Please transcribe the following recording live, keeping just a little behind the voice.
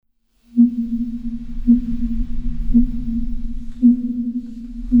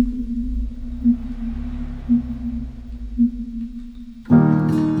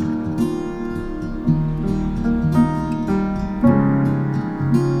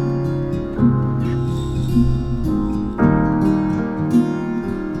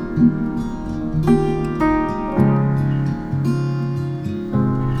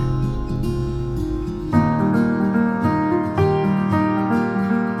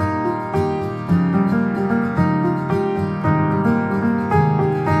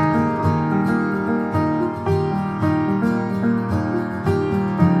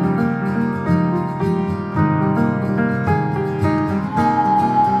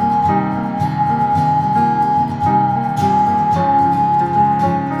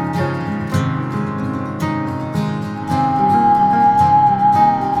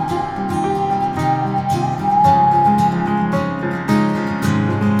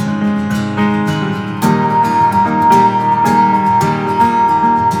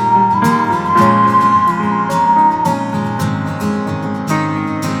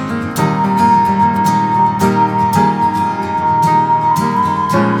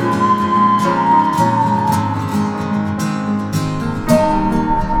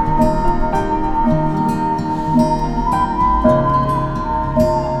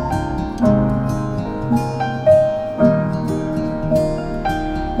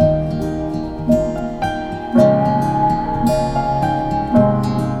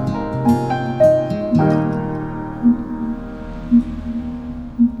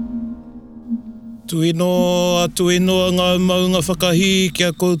Tēnō atu e noa ngā maunga whakahi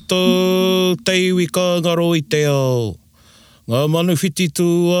kia koutou teiwi ka ngaro i te ao. Ngā manu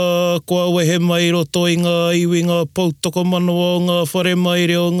whititua kua wehe mai roto i ngā iwi ngā pautoko manoa o ngā whare mai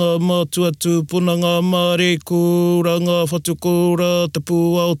reo ngā mātua tūpuna ngā māre kura ngā whatukura te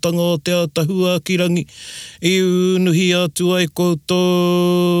pūaotanga o te atahua ki rangi i unuhi atu ai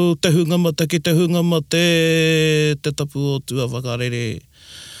koutou te hungamata ki te hungamate te tapu o tua whakarere.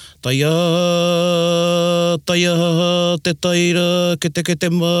 Taia, te taira, kete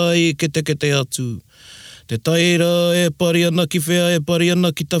mai, kete atu. Te taira e pari ana ki whea, e pari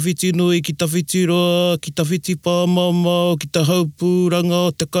ana ki tawhiti nui, ki tawhiti roa, ki tawhiti pāmamau, ki ta haupūranga,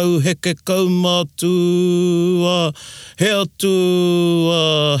 te kauheke kaumātua, he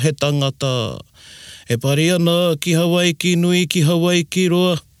atua, he tangata. E pari ana ki Hawaii ki nui, ki Hawaii ki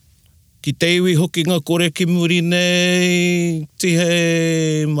roa, ki te iwi hoki ngā kore ki muri nei,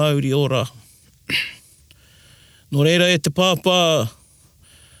 tihe Māori ora. Nō reira e te pāpā,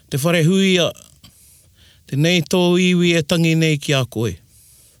 te whare huia, te nei tō iwi e tangi nei ki a koe.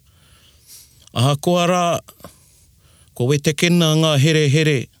 Aha koa rā, ko we te kena ngā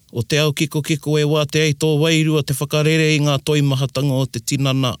here, o te au kiko e wā te ei tō wairua te whakarere i ngā toi mahatanga o te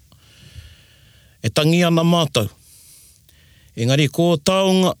tinana. E tangi ana mātou. Engari ko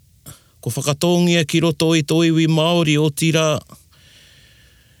taonga, ko whakatongia ki roto i tō iwi Māori o tira.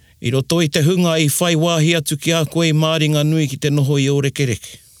 I roto i te hunga i whai wāhi atu ki a koe i māringa nui ki te noho i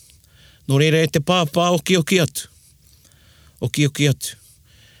orekereke. Nō reira e te pāpā oki atu. Oki atu.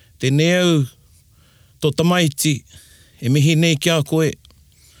 Te neau tō tamaiti e mihi nei ki a koe.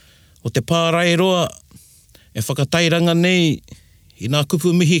 O te pārai roa e whakatairanga nei i nā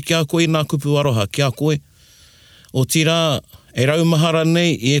kupu mihi ki a koe, i nā kupu aroha ki a koe. O tira e raumahara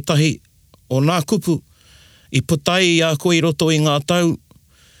nei i etahi o nā kupu i putai i a koe i roto i ngā tau.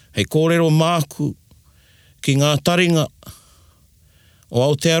 Hei kōrero māku ki ngā taringa o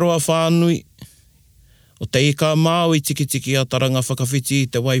Aotearoa whānui, o te ika māu i tiki a taranga whakawhiti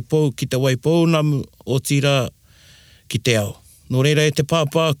te waipou, ki te waipou namu o tira ki te ao. Nō reira e te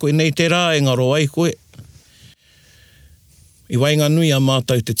pāpā koe nei te rā e ngaro ai koe. I wainga nui a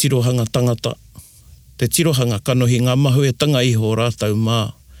mātou te tirohanga tangata, te tirohanga kanohi ngā mahu e tanga iho rātau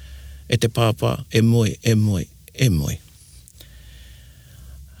mā, e te pāpā e moe.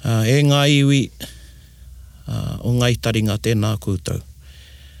 E ngā iwi o ngai taringa tēnā koutou.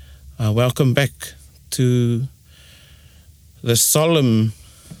 Welcome back to the solemn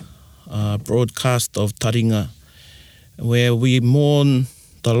broadcast of Taringa, where we mourn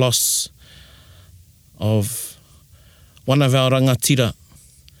the loss of one of our rangatira,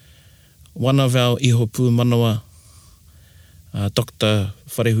 one of our iho pūmanawa, Dr.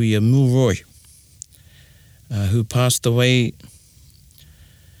 Wharehuia Mulroy, who passed away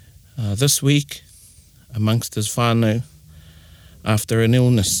this week amongst his whānau after an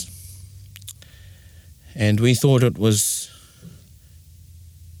illness. And we thought it was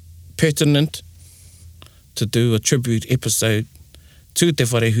pertinent to do a tribute episode to Te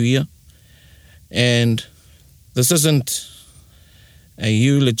Wharehuia. And this isn't a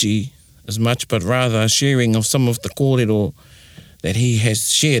eulogy as much, but rather a sharing of some of the kōrero that he has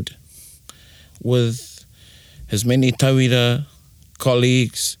shared with his many tauira,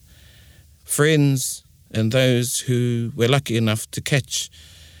 colleagues, friends, and those who were lucky enough to catch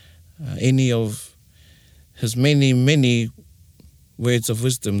any of his many words of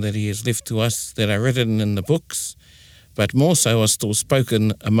wisdom that he has left to us that are written in the books, but more so are still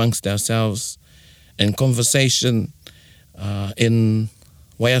spoken amongst ourselves in conversation, in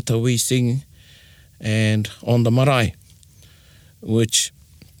waiata we sing, and on the marae, which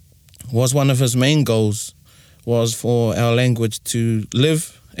was one of his main goals, was for our language to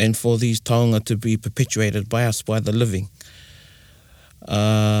live and for these taonga to be perpetuated by us, by the living.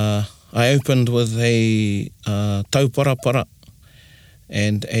 I opened with a tauparapara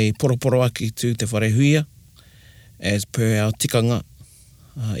and a poroporoaki to Te Wharehuia, as per our tikanga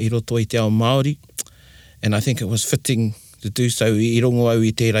i roto i te ao Māori. And I think it was fitting to do so i rongo au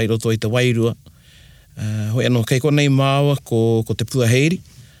i tērā i roto i te wairua. Hoi anō kei konei māua ko te puaheiri.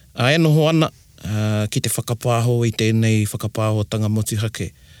 E noho ana ki te whakapāho i tēnei whakapāhotanga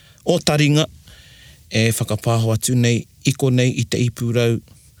motuhake o Taringa, e whakapāho atu nei, iko nei i te ipurau,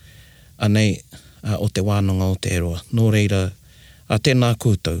 anei o te wānanga o te eroa. Nō reira, a tēnā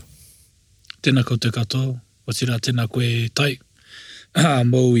koutou. Tēnā koutou katoa, o tira tēnā koe tai.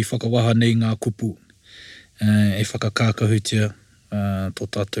 Mou i whakawaha nei ngā kupu, e whakakākahutia tō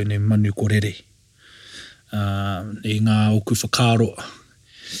tātou nei manu korere. Nei ngā oku whakāroa,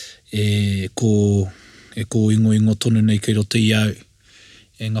 e ko ingo tonu nei kei roto i au,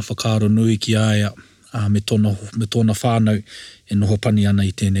 e ngā whakaaro nui ki aia, me tōna whānau e noho pani ana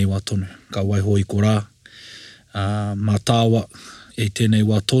I tēnei wā tonu. Ka waiho I ko rā, mā tāua e tēnei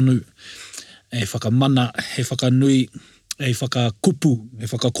wā tonu, e whakamana, he whakanui, e whakakupu, e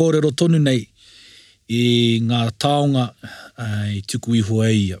whakakōrero tonu nei I ngā taonga I tuku iho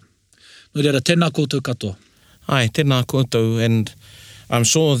e ia. No reira, tēnā koutou katoa. Ai, tēnā koutou, and I'm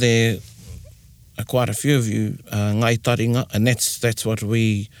sure there are quite a few of you ngai taringa, and that's what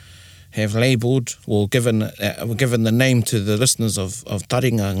we have labelled or given the name to the listeners of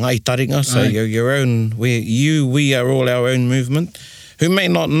taringa, ngai taringa. So you're your own, we are all our own movement, who may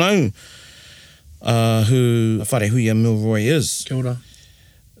not know who Wharehuia Milroy is. Kia ora.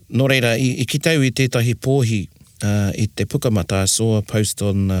 Nō reira, I ki tau I tētahi pōhi I te Pukamata. I saw a post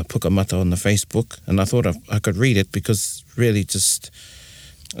on Pukamata on the Facebook, and I thought I could read it because really just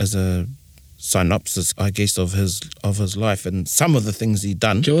as a synopsis, I guess, of his life and some of the things he'd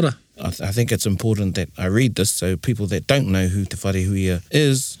done. Kia ora. I think it's important that I read this so people that don't know who Te Wharehuia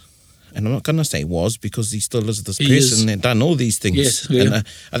is, and I'm not going to say was because he still is this person that done all these things. Yes, yeah. And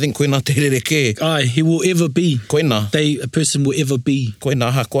I think koina te rereke. Ai, he will ever be. Koina. A person will ever be. Koina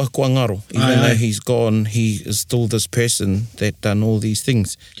aha kua ngaro. Even though he's gone, he is still this person that done all these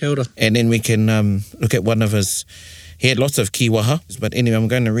things. Kia ora. And then we can look at one of his... He had lots of kiwaha, but anyway, I'm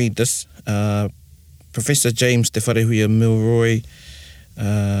going to read this. Professor James Te Wharehuia Milroy,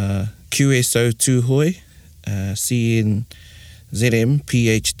 QSO Tūhoi, CNZM,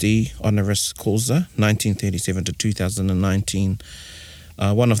 PhD, honoris causa, 1937 to 2019.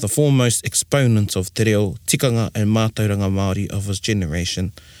 One of the foremost exponents of te reo tikanga and mātauranga Māori of his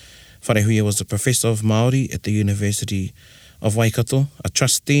generation. Wharehuia was a professor of Māori at the University of Waikato, a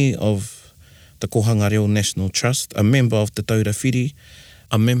trustee of the Kohanga Reo National Trust, a member of the Taura Whiri,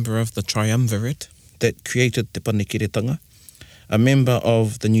 a member of the Triumvirate that created Te Panekiretanga, a member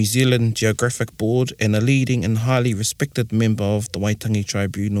of the New Zealand Geographic Board, and a leading and highly respected member of the Waitangi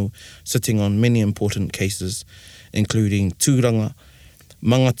Tribunal, sitting on many important cases, including Tūranga,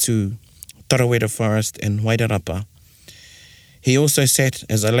 Mangatu, Tarawera Forest, and Wairarapa. He also sat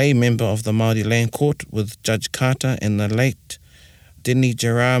as a lay member of the Māori Land Court with Judge Carter and the late Denny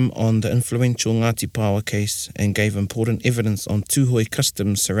Jaram on the influential Ngāti Pāwa case, and gave important evidence on tūhoi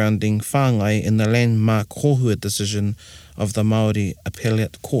customs surrounding whāngai in the landmark Hohua decision of the Māori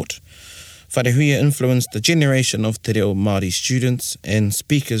Appellate Court. Wharehuia influenced the generation of te reo Māori students and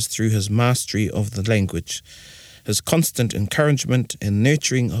speakers through his mastery of the language, his constant encouragement and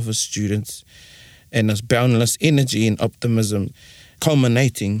nurturing of his students, and his boundless energy and optimism,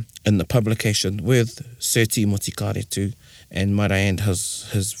 culminating in the publication with Sir T. Motikaretu and Marae and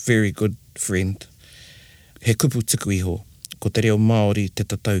his very good friend. He kupu tiku iho, ko te reo Māori te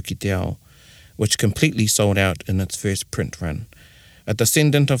tatau ki te ao, which completely sold out in its first print run. A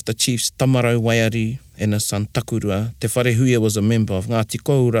descendant of the chiefs Tamarau Waiari and his son Takurua, Te Wharehuia was a member of Ngāti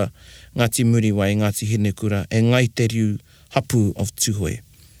Koura, Ngāti Muriwai, Ngāti Hinekura, and Ngai Te Riu Hapu of Tūhoi.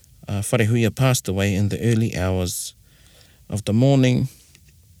 Wharehuia passed away in the early hours of the morning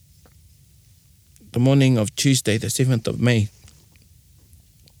of Tuesday, the 7th of May,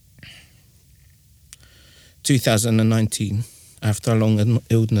 2019, after a long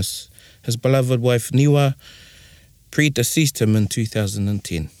illness. His beloved wife Niwa predeceased him in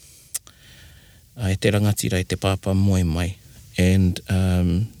 2010. E te rangatira e te pāpā moe mai. And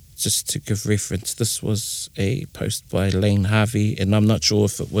just to give reference, this was a post by Lane Harvey, and I'm not sure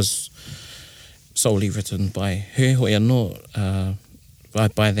if it was solely written by her, hoi anō,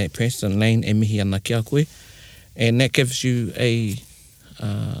 by that person, Lane, e mihi ana ki a koe. And that gives you a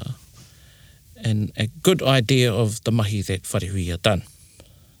good idea of the mahi that Wharehuia done.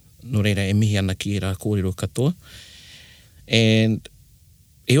 Nō reira e mihi ana ki rā kōrero katoa. And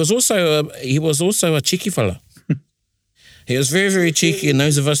he was also a cheeky fella. He was very, very cheeky, and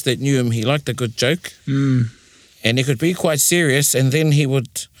those of us that knew him, he liked a good joke. And he could be quite serious, and then he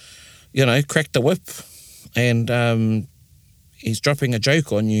would, crack the whip, and he's dropping a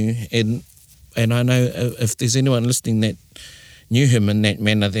joke on you. And I know if there's anyone listening that knew him in that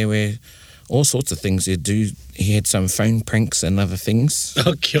manner, there were all sorts of things he'd do. He had some phone pranks and other things.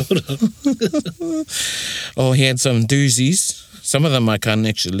 Oh, kia ora. Or he had some doozies. Some of them I can't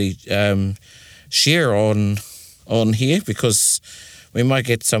actually share on here because we might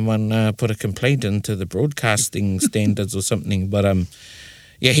get someone put a complaint into the broadcasting standards or something. But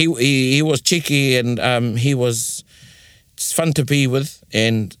he was cheeky, and he was fun to be with,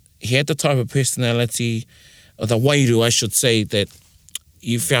 and he had the type of personality, or the wairu, I should say, that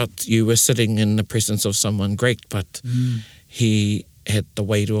you felt you were sitting in the presence of someone great, but he had the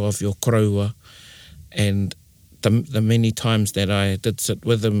wairu of your koraua. And the many times that I did sit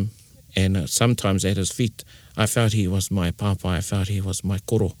with him And sometimes at his feet, I felt he was my papa, I felt he was my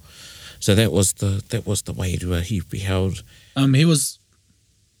koro. So that was the wairua he beheld. He was,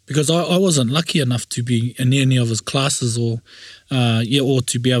 because I wasn't lucky enough to be in any of his classes or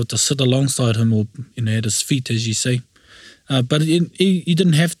to be able to sit alongside him or, at his feet, as you say. But he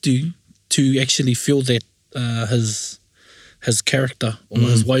didn't have to actually feel that his character or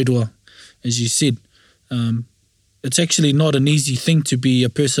his wairua, as you said. It's actually not an easy thing to be a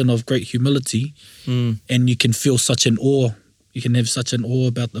person of great humility, and you can feel such an awe. You can have such an awe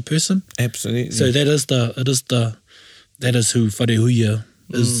about the person. Absolutely. So that is who Wharehuia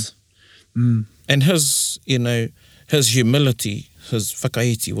is. And his humility, his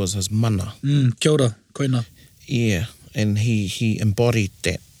whakaiti was his mana. Kia ora, koina. Yeah, and he embodied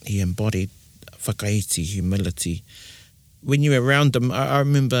that. He embodied whakaiti, humility. When you were around him, I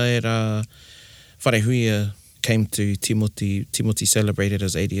remember at Wharehuia came to Timoti. Timoti celebrated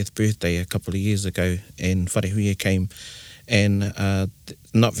his 80th birthday a couple of years ago, and Wharehuia came, and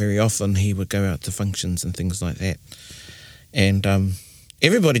not very often he would go out to functions and things like that. And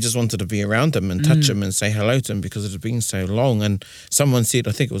everybody just wanted to be around him and touch him and say hello to him because it had been so long. And someone said,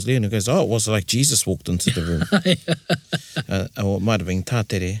 I think it was Leon, who goes, it was like Jesus walked into the room. Or it might have been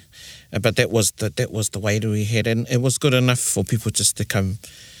Tātere. But that was the way that we had. And it was good enough for people just to come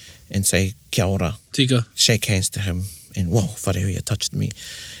and say, kia ora. Tika. Shake hands to him. And, whoa, Wharehuia touched me.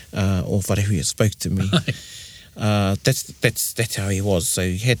 Or Wharehuia spoke to me. That's how he was. So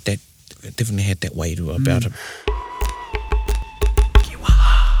he had that, definitely had that wairua about him.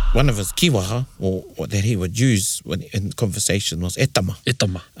 One of his kiwaha, or that he would use in conversation, was etama.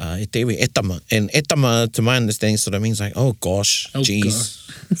 Etama. E tewe etama. And etama, to my understanding, sort of means like, oh gosh, geez,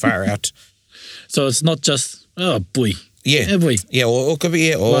 far out. So it's not just, oh boy. Yeah. Boy. Yeah, or it could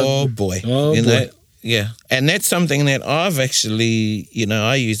be, oh boy. Oh boy. Yeah. And that's something that I've actually,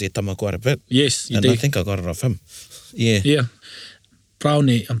 I use etama quite a bit. Yes, you and do. I think I got it off him. Yeah. Yeah.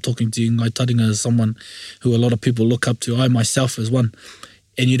 Praone, I'm talking to you, Ngai Taringa, as someone who a lot of people look up to. I myself as one.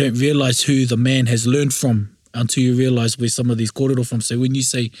 And you don't realise who the man has learned from until you realise where some of these kōrero from. So when you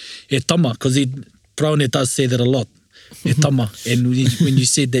say e tama, because Praone does say that a lot, e tama. And when you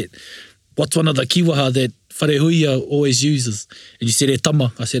said that, what's one of the kiwaha that Wharehuia always uses? And you said e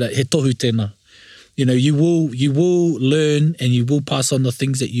tama, I said he tohu tēnā. You will learn and you will pass on the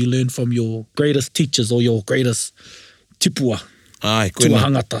things that you learn from your greatest teachers or your greatest tipua,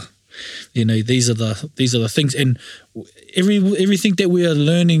 tuahangata. These are the things, and everything that we are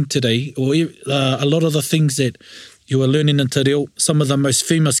learning today, or a lot of the things that you are learning in Te Reo, some of the most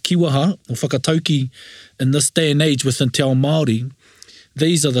famous kiwaha or whakatauki in this day and age within Te Ao Māori,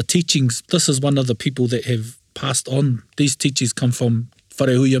 these are the teachings. This is one of the people that have passed on. These teachings come from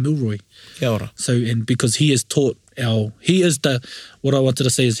Wharehuia Milroy. Kia ora. So, and because he has taught what I wanted to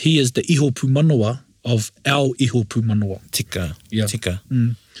say is he is the iho pūmanawa of our iho pūmanawa. Tika. Yeah. Tika.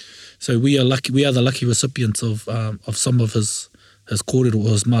 So we are lucky. We are the lucky recipients of some of his kōrero or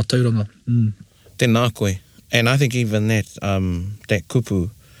his mātauranga. Tēnā koe. And I think even that kupu,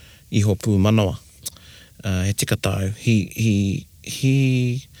 iho pūmanawa, he tika tau, he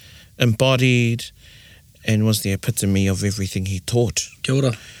embodied and was the epitome of everything he taught. Kia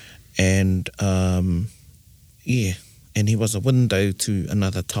ora. And and he was a window to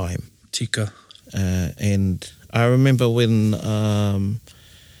another time. Tika. And I remember when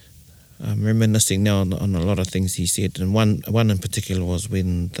I'm reminiscing now on a lot of things he said, and one in particular was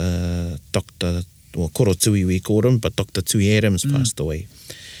when the Dr. or Koro Tui we called him, but Dr. Tui Adams passed away.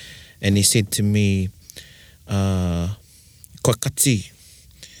 And he said to me, Koe kati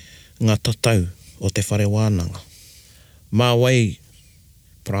ngā tatau o te whare wānanga. Mā wai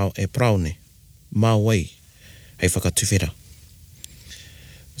praone, mā wai hei whakatuwhera.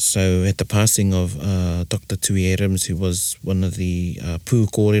 So at the passing of Dr. Tui Adams, who was one of the pū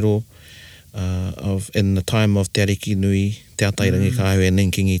kōrero in the time of Te Ariki Nui, Te Atairangi Kāhui and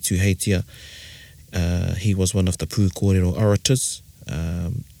Ninkingi Tūheitia, he was one of the pū kōrero orators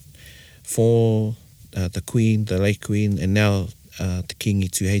for the Queen, the late Queen, and now Te Kingi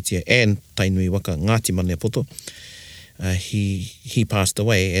Tūheitia and Tainui Waka Ngāti Manepoto. He passed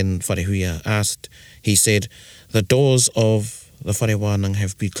away, and Wharehuia asked, he said, the doors of the Whare Wānanga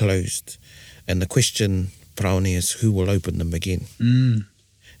have been closed, and the question, Praone, is who will open them again?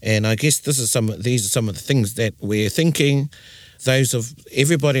 And I guess these are some of the things that we're thinking. Those of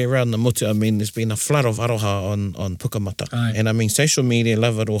everybody around the mutu, I mean, there's been a flood of aroha on Pukamata. Aye. And I mean, social media,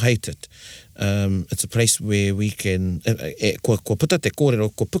 love it or hate it, it's a place where we can, ko puta te kōrero,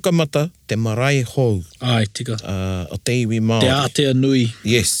 ko Pukamata, te marae hou. Ai, tika. O te iwi Māori. Te Aotea Nui.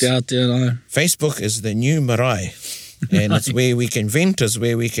 Yes. Te Aotea Nui. Facebook is the new marae. And it's where we can vent, it's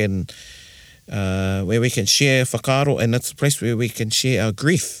where we can share whakaaro, and it's a place where we can share our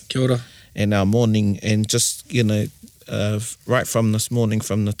grief. Kia ora. And our mourning, and just, right from this morning,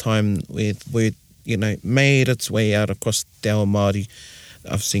 from the time where made its way out across Te Ao Māori,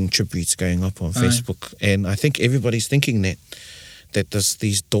 I've seen tributes going up on Facebook, and I think everybody's thinking that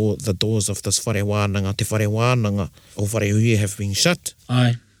the doors of this whare wānanga, te whare wānanga o Wharehuia have been shut.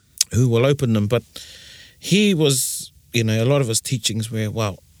 Aye. Who will open them? But he was, a lot of his teachings were,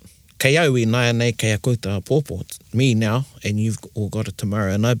 well, kei au I nāia nei kei a kouta a pōpō, me now, and you've all got it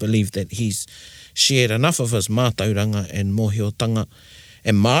tomorrow. And I believe that he's shared enough of his mātauranga and mohiotanga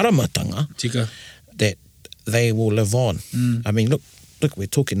and māramatanga Tika. that they will live on. Mm. I mean, look, we're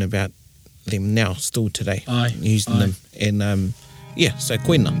talking about them now, still today. Aye. Using them. And, so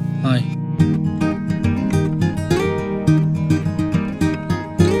koina. Aye.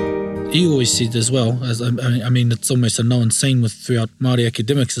 He always said as well, it's almost a known saying throughout Māori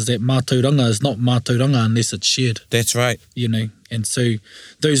academics, is that mātauranga is not mātauranga unless it's shared. That's right. And so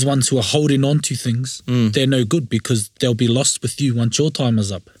those ones who are holding on to things, they're no good because they'll be lost with you once your time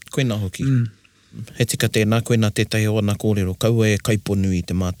is up. Koina hoki. He tika tēnā, koina tētai o ana kōrero, kaua e kaiponu I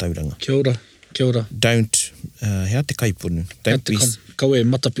te mātauranga. Kia ora. Don't, hea te kaiponu? Don't be... Kaua e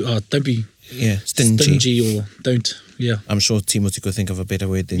matapu, don't be stingy or don't, I'm sure Timothy could think of a better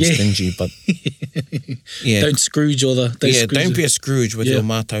word than stingy, but... Don't Scrooge or the... Don't be a Scrooge with your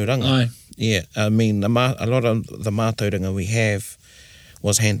mātauranga. Aye. Yeah, I mean, a lot of the mātauranga we have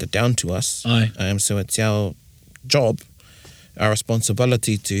was handed down to us. Aye. So it's our job, our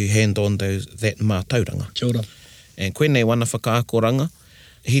responsibility to hand on that mātauranga. Kia ora. And koenei wana whakaakoranga,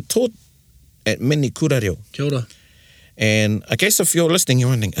 he taught at many kurareo. Kia ora. And I guess if you're listening, you're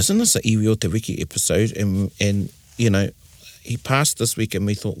wondering, isn't this a Iwi o Te Wiki episode? And he passed this week and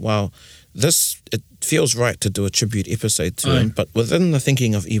we thought, wow, it feels right to do a tribute episode to him. But within the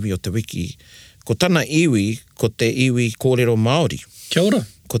thinking of Iwi o Te Wiki, ko tana iwi, ko te iwi kōrero Māori. Kia ora.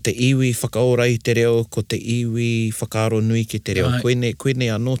 Ko te iwi whakaora I te reo, ko te iwi whakaaro nui ki te reo. Koene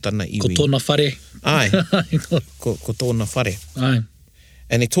anō tana iwi. Ko tōna whare. Ai, ko tōna whare. Aye.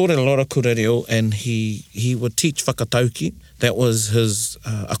 And he taught a lot of kurareo, and he would teach whakatauki. That was his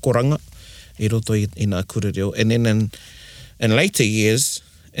akoranga, I roto I nā kurareo. And then in later years,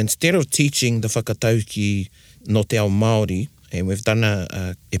 instead of teaching the whakatauki no te ao Māori, and we've done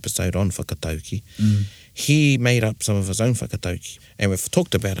a episode on whakatauki, he made up some of his own whakatauki. And we've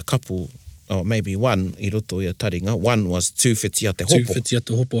talked about a couple, or maybe one, I roto I a taringa. One was tū whitia te hopo. Tū whitia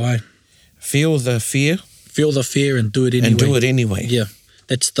te hopo, aye. Feel the fear. Feel the fear and do it anyway. And do it anyway. Yeah.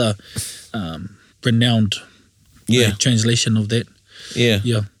 That's the renowned translation of that. Yeah.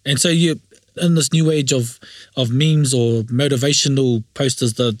 Yeah. And so you, in this new age of memes or motivational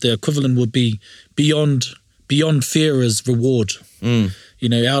posters, the equivalent would be beyond fear is reward.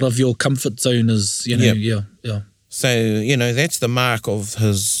 Out of your comfort zone is, yeah. So, that's the mark of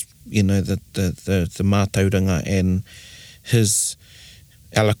his, the mātauranga and his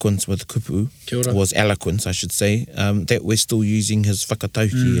eloquence with kupu, was eloquence, I should say, that we're still using his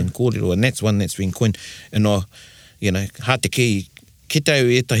whakatauki and kōrero, and that's one that's been coined. And, hate ki tau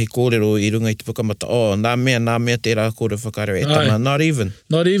etahi kōrero I runga I te pukamata, nā mea te rā kōrero whakareo e tama, not even.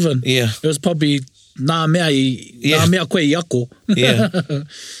 Not even. Yeah. It was probably nā mea koe I ako. Yeah.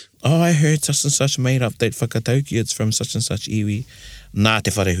 I heard such and such made up that whakatauki, it's from such and such iwi. Nā te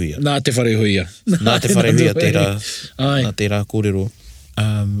wharehuia. Nā te wharehuia. Nā te wharehuia nā te rā kōrero.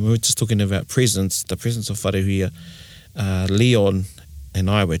 We were just talking about presence, the presence of wharehuia. Leon and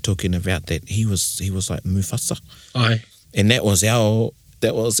I were talking about that. He was like Mufasa. Aye. And that was our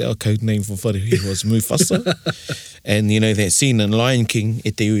code name for wharehuia, was Mufasa. And that scene in Lion King,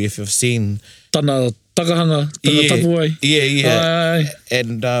 if you've seen Tana takahanga, tana tapuai. Yeah. Aye.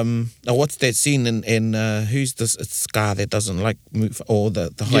 And what's that scene in who's this? It's Scar that doesn't like or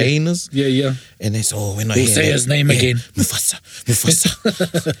the hyenas. Yeah. And that's when I we'll hear say that, his name again. Mufasa.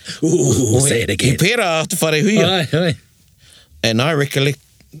 Ooh, say it again. He pera te wharehuia. Aye. And I recollect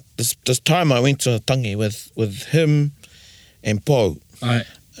this time I went to a tangi with him and Po. Aye.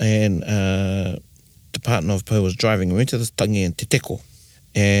 And the partner of Po was driving. We went to this tangi in Te Teko.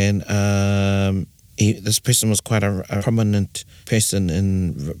 And this person was quite a prominent person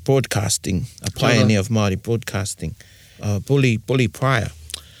in broadcasting, a pioneer of Māori broadcasting, Bully Pryor.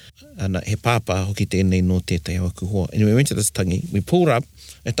 And he pāpā hoki tēnei no tētai awa kuhoa. And we went to this tangi, we pulled up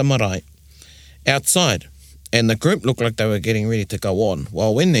at the marae, outside, and the group looked like they were getting ready to go on.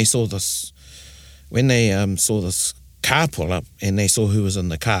 Well, when they saw this car pull up, and they saw who was in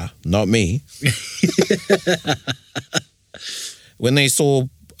the car, not me. When they saw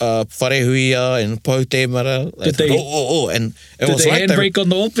wharehuia and Poutemara. Did they- and it Did was they like handbrake on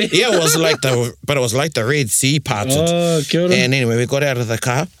the ope? yeah, it was like but it was like the Red Sea parted. Oh, kia ora. And anyway, we got out of the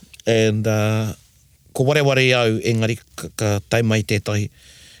car and ko ware au engari ka tai mai tētahi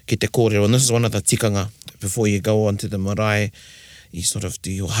ki te kōrero. And this is one of the tikanga. Before you go on to the marae, you sort of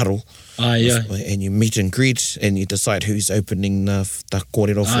do your huddle. Yeah. And you meet and greet and you decide who's opening the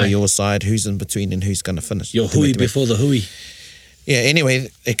kōrero for Aye. your side, who's in between and who's going to finish. Your hui before the hui. Yeah, anyway,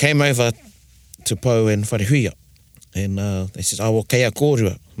 they came over to Pou and Wharehuia. And they said, well, kei a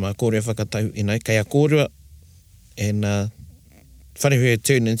kōrua. Mā kōrua whakatau, kei a kōrua. And Wharehuia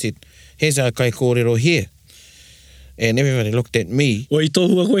turned and said, here's our kai kōrero here. And everybody looked at me. O i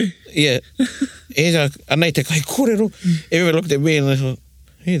tohua koe? Yeah. Here's our, anei te kai kōrero. Everybody looked at me and I thought,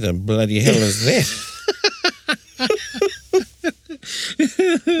 who the bloody hell is that?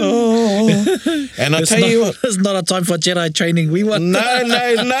 And I tell you what. It's not a time for Jedi training. We want No.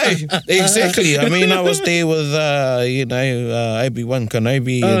 Exactly. I mean, I was there with, Obi-Wan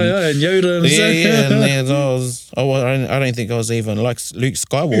Kenobi. And Yoda and And I don't think I was even like Luke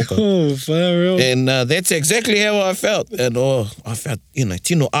Skywalker. Oh, far real. And that's exactly how I felt. And I felt,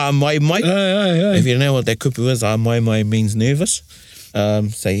 tino a mai. Aye. If you know what that kupu is, a mai means nervous.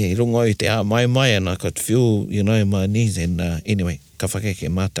 So yeah, rongo i te a mai, and I could feel, my knees. And anyway, ka whakeke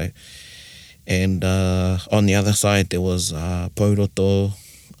mātou. And on the other side, there was Pouroto,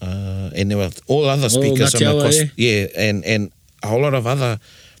 and there were all other speakers from Ngāti Awa, across. Yeah, and a whole lot of other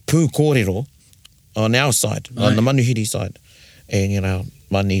pū kōrero on our side, on the Manuhiri side. And,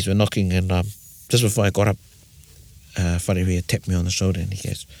 my knees were knocking, and just before I got up, Wharehuia tapped me on the shoulder, and he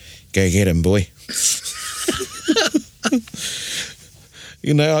goes, go get him, boy.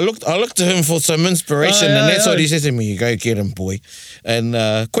 I looked to him for some inspiration, and that's what he said to me, you go get him, boy. And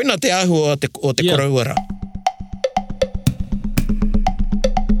koina te ahua o te korauara.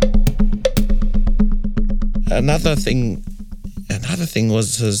 Another thing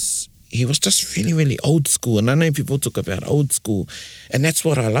was he was just really, really old school. And I know people talk about old school, and that's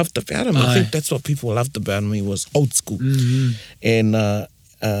what I loved about him. I think that's what people loved about him. He was old school. Mm-hmm. And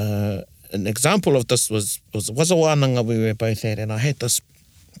an example of this was a wānanga we were both at, and I had this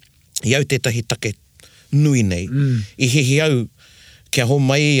iau tētahi take nui nei. I hehi au kia ho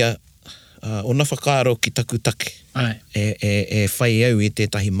mai ia ona whakaaro ki taku take. E whai au I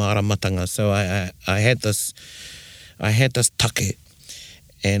tētahi māramatanga. So I had this take,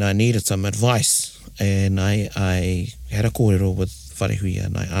 and I needed some advice. And I had a kōrero with Wharehuia,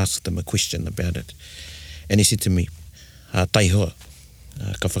 and I asked him a question about it. And he said to me, tai hoa,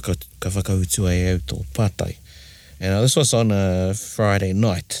 ka whakautu ai au tō pātai. And this was on a Friday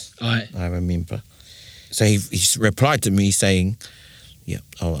night, I remember. So he replied to me saying, yeah,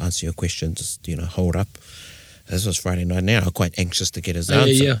 I'll answer your question, just, hold up. This was Friday night. Now I'm quite anxious to get his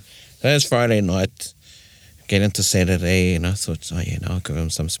answer. Yeah. So it was Friday night, get into Saturday, and I thought, I'll give him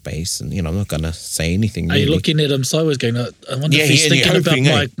some space, and, I'm not going to say anything really. Are you looking at him sideways going, I wonder if he's thinking hoping,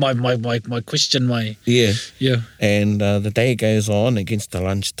 about my question, Yeah. Yeah. And the day goes on against the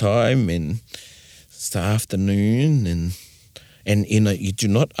lunchtime, and it's the afternoon, and you do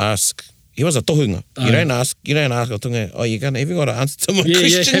not ask. He was a tohunga. You don't ask a tohunga, have you got an answer to my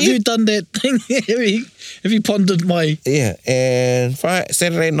question? Have you done that thing? have you pondered my... Yeah, and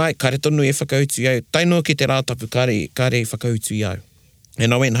Saturday night, kare tonu e whakautu iau. Tainua ki te rātapu, kare whakautu iau.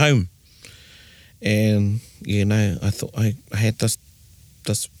 And I went home. And, I thought, I had this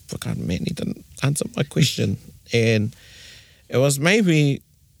man, he didn't answer my question. And it was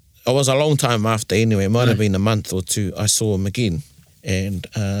a long time after anyway, it might have been a month or two, I saw him again. And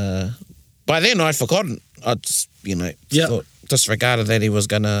by then I'd forgotten. I just, thought, disregarded that he was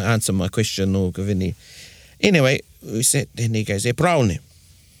going to answer my question or give any. Anyway, we sat, and he goes, e praone.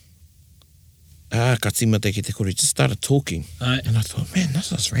 Ka tīmata ki te kore, just started talking. And I thought, man,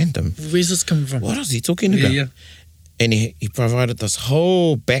 this is random. Where's this coming from? What is he talking about? Yeah. And he provided this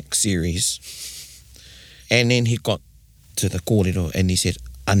whole back series. And then he got to the kōrero, and he said,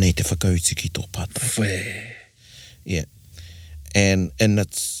 anei te whakautu ki tō pātai. Yeah. And in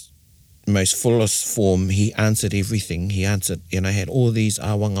its most fullest form, he answered everything. He answered, had all these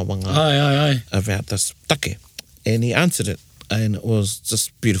awanga about this take. And he answered it. And it was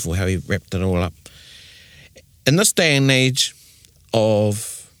just beautiful how he wrapped it all up. In this day and age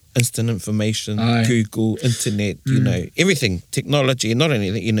of instant information, Google, internet, everything, technology, not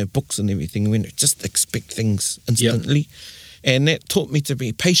only that, books and everything, we just expect things instantly. And that taught me to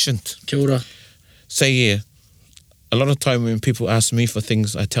be patient. Kia ora. So yeah, a lot of time when people ask me for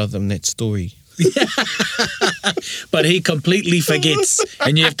things, I tell them that story. But he completely forgets.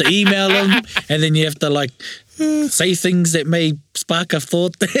 And you have to email him, and then you have to say things that may spark a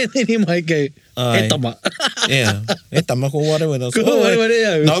thought, and then he might go, Ai. e tama. Yeah. E tama ko wareware. Ko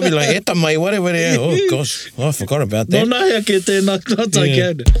wareware au. No, I'll be like, e tama I wareware. Oh, gosh. Oh, I forgot about that. No nā ke tēnā tātai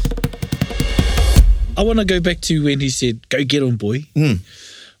Yeah. kia. I want to go back to when he said, go get on, boy.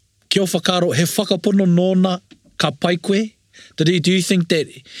 Kia whakaro, he whakapono nōna ka pai koe? Do you think that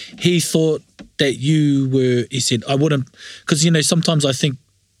he thought that you were, he said, I wouldn't, because, sometimes I think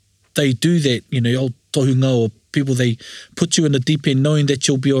they do that, old tohunga or people, they put you in the deep end knowing that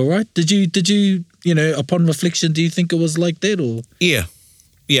you'll be all right. Did you, upon reflection, do you think it was like that or? Yeah.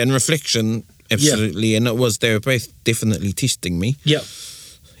 Yeah, in reflection, absolutely. And they were both definitely testing me. Yeah.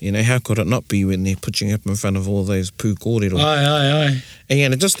 How could it not be when they're putting you up in front of all those pū kōrero? Aye.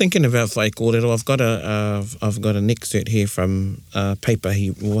 And just thinking about whai kōrero, I've got an excerpt here from paper.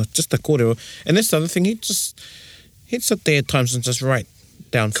 Just a kōrero. And that's the other thing, he'd sit there at times and just write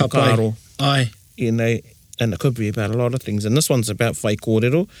down whakaaro. Aye. And it could be about a lot of things. And this one's about whai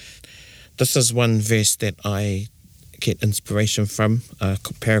kōrero. This is one verse that I get inspiration from, a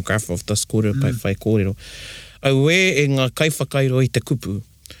paragraph of this kōrero by whai kōrero. Au e ngā kaiwhakairo I te kupu,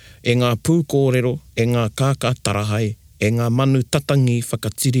 e ngā pū kōrero, e ngā kāka tarahai, e ngā manu tatangi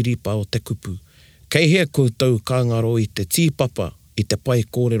whakatiriripa o te kupu. Kei hea koutou kāngaro I te tīpapa, I te pai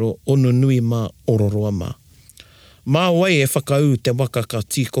kōrero, ono nui mā ororoa mā. Mā wai e whakau te waka ka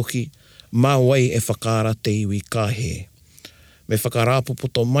tīkoki, mā wai e whakaara te iwi kāhe. Me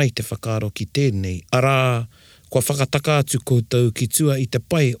whakarāpopoto mai te whakaaro ki tēnei, arā, kua whakataka atu koutou ki tua I te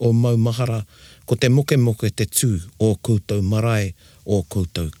pai o maumahara, ko te moke te tū o koutou marae, o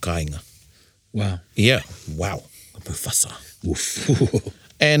koutou kāinga. Wow. Yeah, wow. Mufasa. Oof.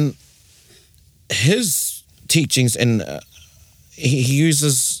 And his teachings, and he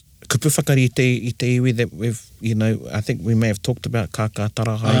uses kupu whakari I te iwi that we've, I think we may have talked about kāka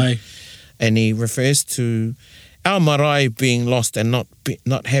tarahai. Aye. And he refers to our marae being lost and not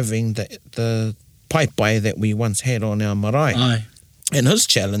having the pai that we once had on our marae. Aye. And his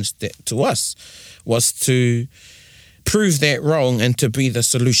challenge to us was to prove that wrong and to be the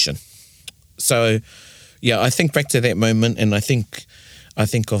solution. So, yeah, I think back to that moment, and I think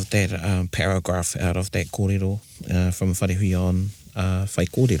of that paragraph out of that kōrero from Wharehui on whai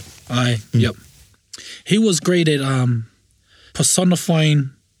kōrero. Aye, yep. He was great at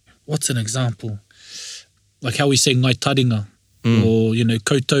personifying, what's an example? Like how we say ngai taringa, or,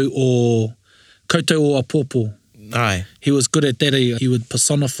 koutou o apōpō. Aye. He was good at that. He would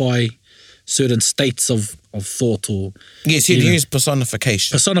personify certain states of thought or... Yes, he'd use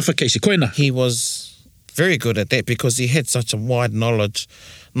personification. Personification, koina. He was very good at that because he had such a wide knowledge,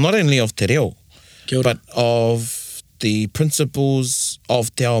 not only of te reo, but of the principles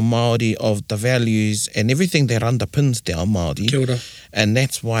of te ao Māori, of the values and everything that underpins te ao Māori. Kia ora. And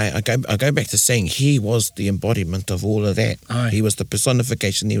that's why I go back to saying he was the embodiment of all of that. Aye. He was the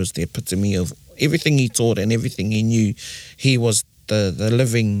personification, he was the epitome of everything he taught and everything he knew. He was the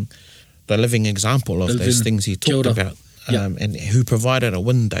living example of those things he talked about, and who provided a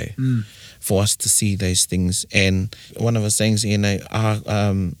window for us to see those things. And one of his sayings,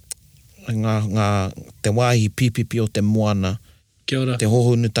 ngā te wāhi pipipi o te moana, Kia ora. te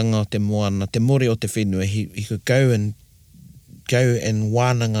hohonutanga o te moana, te more o te whenua. He could go and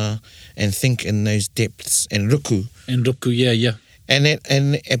wānanga and think in those depths and ruku. And ruku, yeah.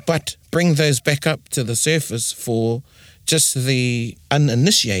 But bring those back up to the surface for just the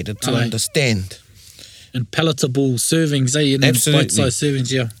uninitiated to understand. And palatable servings, Absolutely. Bite-sized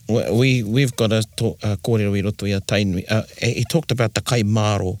servings, yeah. We've got a kōrero I roto I a tainui. He talked about the kai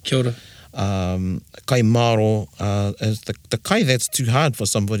maro. Kia ora. Kai maro is the kai that's too hard for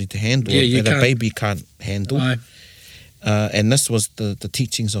somebody to handle, that a baby can't handle. Aye. And this was the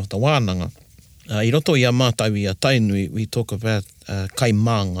teachings of the wānanga. I roto I a mātau I a tainui, we talk about kai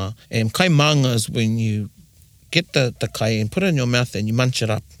manga. And kai manga is when you get the kai and put it in your mouth and you munch it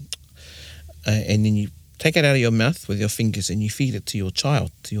up. And then you take it out of your mouth with your fingers and you feed it to your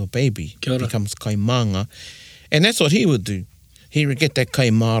child, to your baby. Kia ora. It becomes kai manga. And that's what he would do. He would get that kai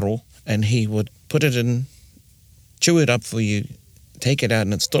maro and he would put it in, chew it up for you, take it out,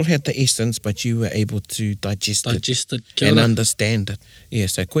 and it still had the essence, but you were able to digest it Kia and ora. understand it. Yeah,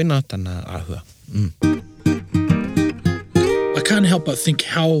 so koe nā tāna āhua. I can't help but think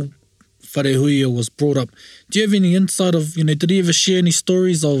how Wharehuia was brought up. Do you have any insight of, did he ever share any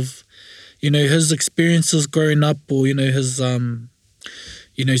stories of, his experiences growing up, or, his, some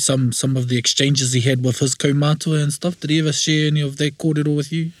of the exchanges he had with his kaumātua and stuff? Did he ever share any of that kōrero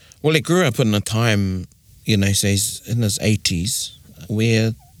with you? Well, he grew up in a time, so he's in his 80s,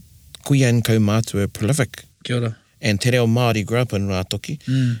 where kuia and kaumātua were prolific. Kia ora. And Te Reo Māori grew up in Rātoki.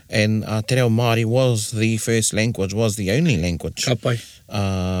 And Te Reo Māori was the first language, was the only language. Ka pai.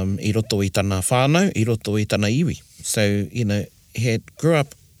 I roto I tana whānau, I roto I tana iwi. So, you know, he grew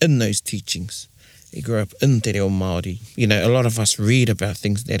up in those teachings. He grew up in Te Reo Māori. You know, a lot of us read about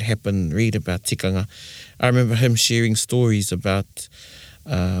things that happen, read about tikanga. I remember him sharing stories about,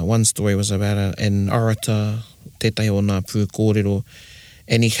 one story was about an orator, tētai o nā pū kōrero,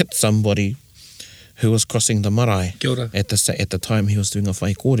 and he hit somebody who was crossing the marae. Kia ora. At the time he was doing a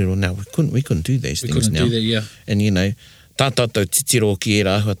whai kōrero. Now, we couldn't do those things now. We couldn't do that, yeah. And, you know, tā tātou titiro ki e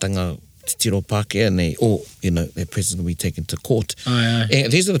rāhuatanga titiro Pākehā nei, or, you know, their president will be taken to court. Aye, aye.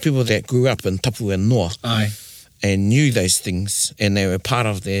 And these are the people that grew up in tapu and noa. Aye. And knew those things, and they were part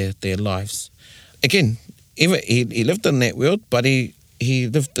of their lives. Again, he lived in that world, but he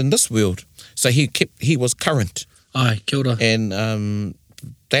lived in this world. So he was current. Aye, kia ora. And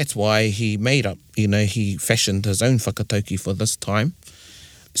that's why he made up, you know, he fashioned his own whakatauki for this time.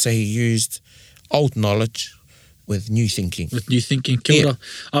 So he used old knowledge with new thinking. With new thinking, kia ora.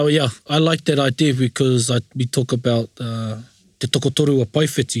 Oh yeah, I like that idea because we talk about te tokotoru a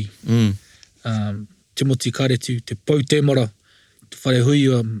paewhiti, Timothy Karetu, te Poutemora, te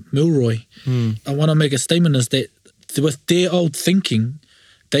Wharehui a Milroy. I want to make a statement is that with their old thinking,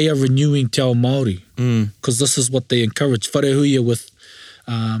 they are renewing te ao Māori because this is what they encourage. Wharehui with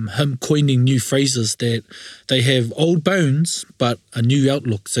him coining new phrases that they have old bones but a new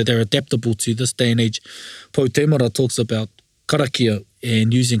outlook, so they're adaptable to this day and age. Poutemora talks about karakia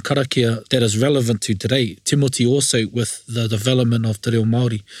and using karakia that is relevant to today. Timothy also with the development of te reo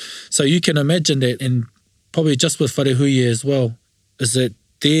Māori. So you can imagine that, and probably just with Wharehui as well, is that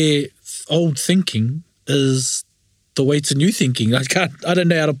their old thinking is the way to new thinking. I don't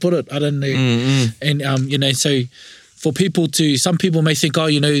know how to put it. I don't know. And, you know, so for people some people may think, oh,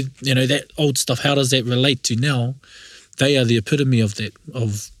 you know, that old stuff, how does that relate to now? They are the epitome of that,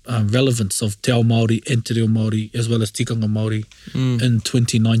 of relevance of te ao Māori and te reo Māori, as well as tikanga Māori in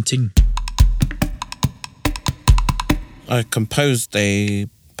 2019. I composed a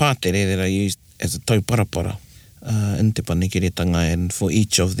pātere that I used as a tauparapara in te panekeretanga, and for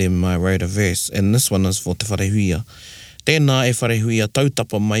each of them I wrote a verse, and this one is for te wharehuia. Tēnā e wharehuia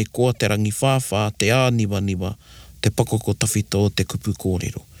tautapa mai koa te rangi whāwhā, te āniwa, te pakoko tawhito, te kupu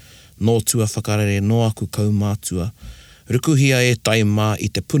kōrero. Nō tua whakarere, nō aku kaumātua. Rukuhia e tai mā i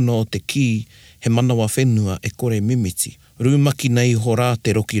te puna o te ki, he manawa whenua e kore mimiti. Rūmaki nei hora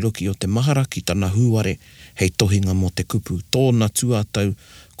te roki o te mahara ki tana huare, hei tohinga mo te kupu. Tōna tuatau,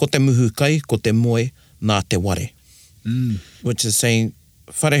 ko te muhu kai, ko te moe, nā te ware. Which is saying,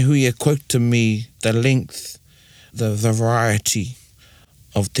 Wharehui quote to me the length, the variety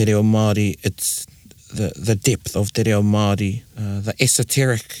of te reo Māori. It's the depth of te reo Māori, the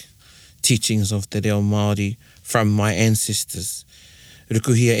esoteric teachings of te reo Māori from my ancestors.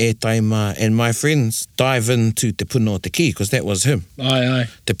 Rukuhia e taima, and my friends dive into te puna o te ki, because that was him. Aye.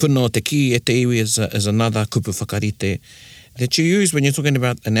 Te puna o te ki e te iwi is another kupu whakarite that you use when you're talking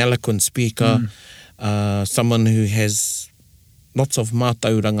about an eloquent speaker, someone who has lots of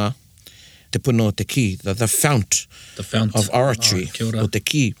mātauranga. Te puna o te ki, the fount of oratory o te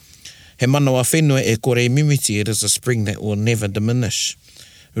ki. He manawa whenua e kore mimiti, it is a spring that will never diminish.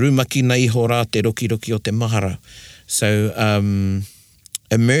 Rūmaki na iho rā te roki o te mahara. So,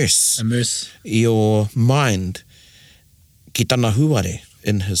 immerse your mind ki tana huare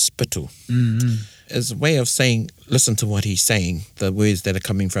in his spittle. As a way of saying, listen to what he's saying, the words that are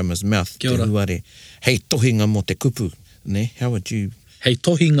coming from his mouth. Kia ora. Te huare. Hei tohinga mo te kupu. Ne? How would you... Hei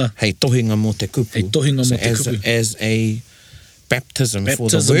tohinga. Hei tohinga mo te kupu. Hei tohinga mo te kupu. As a baptism for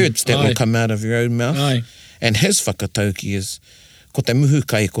the words that will come out of your own mouth. Aye. And his whakatauki is, ko te muhu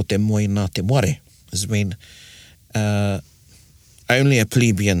kai, ko te moe nā te ware. Is when only a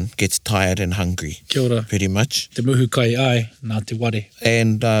plebeian gets tired and hungry. Kia ora. Pretty much. Te muhu kai, ai, nā te ware.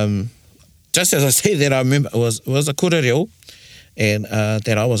 And just as I say that, I remember it was a kura reo, and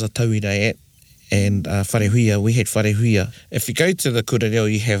that I was a tauira at, and wharehuia, we had wharehuia. If you go to the kura reo,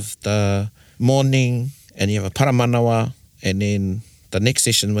 you have the morning, and you have a paramanawa, and then the next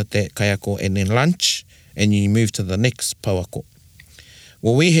session with that kaiako, and then lunch, and you move to the next pauako.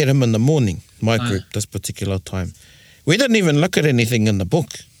 Well, we had him in the morning, my group, this particular time. We didn't even look at anything in the book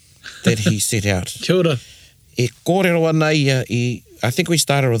that he set out. Kia ora. E kōrero ana ia, I think we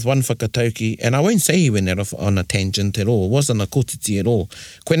started with one whakatauki, and I won't say he went off on a tangent at all. It wasn't a kotiti at all.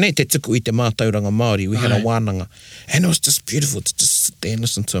 Koe nei te tuku i te mātauranga Māori, we had a wānanga. And it was just beautiful to just sit there and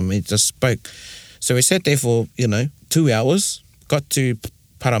listen to him. He just spoke. So we sat there for, 2 hours, got to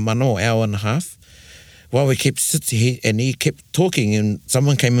Paramano, hour and a half. Well, we kept sitting and he kept talking, and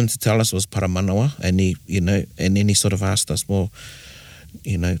someone came in to tell us it was Paramanawa, and he, and then he sort of asked us, well,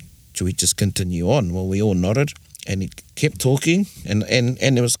 should we just continue on? Well, we all nodded, and he kept talking, and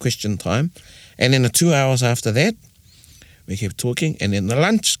it was question time. And then 2 hours after that, we kept talking, and then the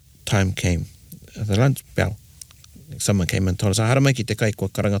lunch time came, the lunch bell. Someone came and told us, haramai ki te kai kua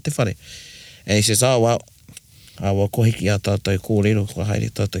karanga te whare. And he says, ko hiki a tātou kōrero, ko haere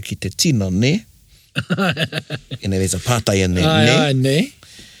tātou ki te tina, ne? There's a pātai in there, ne?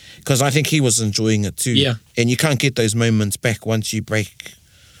 Because I think he was enjoying it too. Yeah. And you can't get those moments back once you break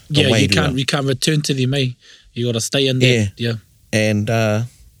the Yeah, wairua. you can't return to them, eh? You got to stay in there. Yeah. And,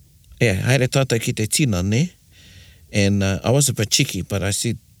 haere tātou ki te tina, ne? And I was a bit cheeky, but I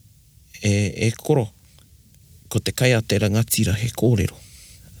said, e koro, ko te kai a te rangatira he kōrero.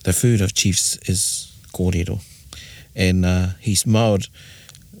 The food of chiefs is kōrero. And he smiled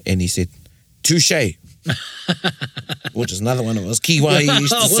and he said, touche. Which is another one of us Kiwa he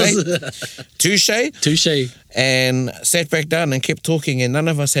used to say. Touche. And sat back down and kept talking, and none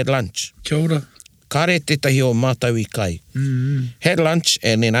of us had lunch. Kia ora. Kare tetahi o mātou I kai. Had lunch,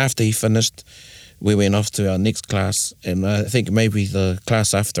 and then after he finished, we went off to our next class. And I think maybe the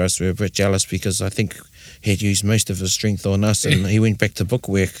class after us were a bit jealous because I think he'd used most of his strength on us, and he went back to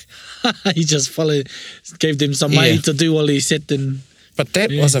bookwork. He just gave them some money to do while he sat and... But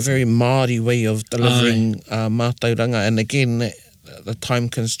that was a very Māori way of delivering mātauranga. And again, the time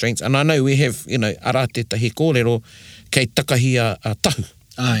constraints. And I know we have, ara tetahi kōrero kei takahia a tahu.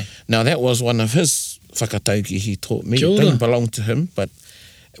 Aye. Now, that was one of his whakatauki he taught me. Kia It ora. didn't belong to him, but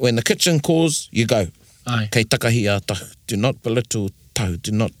when the kitchen calls, you go. Aye. Kei takahia a tahu. Do not belittle tahu.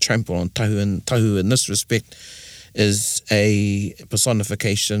 Do not trample on tahu. And tahu, in this respect, is a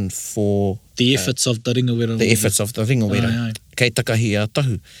personification for The efforts of the ringawera. the efforts of the ringawera. Aye, aye. Kei takahia a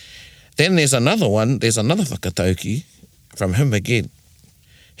tahu. Then there's another whakatauki from him again.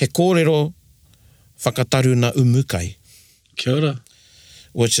 He kōrero whakataru na umukai. Kia ora.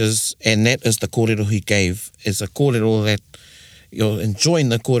 And that is the kōrero he gave, is a kōrero that you're enjoying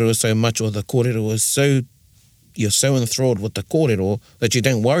the kōrero so much, or the kōrero is you're so enthralled with the kōrero that you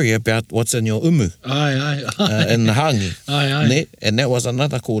don't worry about what's in your umu. Aye, aye. In the hangi. Aye, aye. Ne? And that was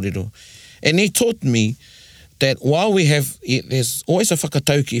another kōrero. And he taught me that while there's always a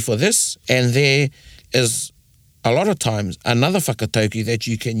whakatauki for this, and there is a lot of times another whakatauki that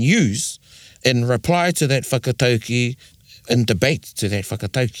you can use in reply to that whakatauki, in debate to that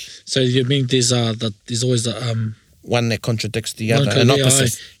whakatauki. So you mean there's always One that contradicts the other, an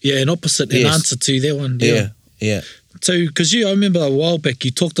opposite. An opposite, an answer to that one. Yeah. So, because I remember a while back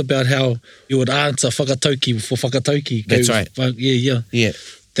you talked about how you would answer whakatauki for whakatauki. That's right. Yeah.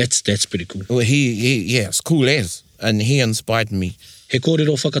 That's pretty cool. Well, it's cool as. And he inspired me. He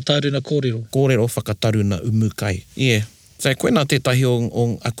kōrero whakataru na kōrero. Kōrero whakataru na umukai. Yeah. So koena tētahi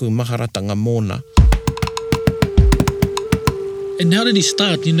o aku maharatanga mōna. And how did he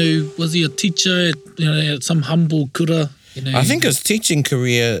start? Was he a teacher at some humble kura? I think his teaching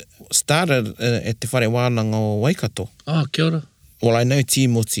career started at Te Whare Wānanga o Waikato. Oh, kia ora. Well, I know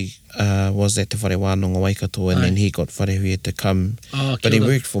Timoti was at Te Whare Wānanga o Waikato, and then he got wharehuia to come. Oh, but he kia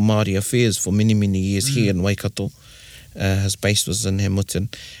ora. worked for Māori Affairs for many, many years here in Waikato. His base was in Hamilton.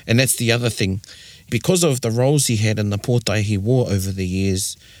 And that's the other thing. Because of the roles he had in the pōtai he wore over the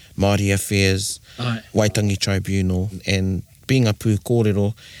years, Māori Affairs, Aye. Waitangi Tribunal, and being a pū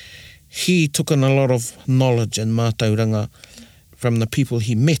kōrero, he took in a lot of knowledge and mātauranga from the people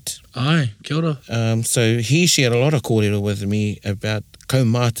he met. Aye, kia ora. So he shared a lot of kōrero with me about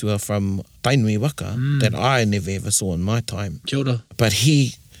kaumātua from Tainui Waka that I never ever saw in my time. Kia ora. But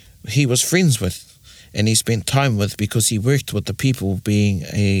he was friends with, and he spent time with, because he worked with the people, being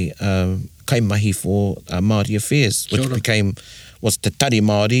a kaimahi for Māori Affairs, which was Te Tari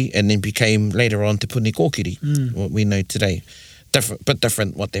Māori, and then became later on Te Puni Kōkiri, what we know today. Bit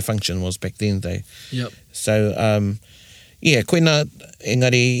different what their function was back then, though. Yep. So, koina,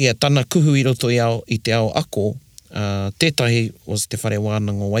 engari, tana kuhu I roto I te ao ako, tētahi was Te Whare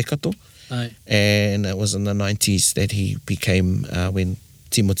Wānanga o Waikato. Aye. And it was in the 90s that he became, when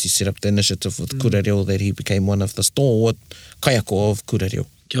Timoti set up the initiative with Kura Reo, that he became one of the stalwart kaiako of Kura Reo.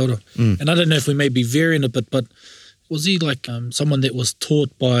 Kia ora. And I don't know if we may be varying a bit, but was he like someone that was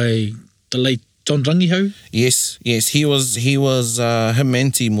taught by the late John Rangihau? Yes, he was. Him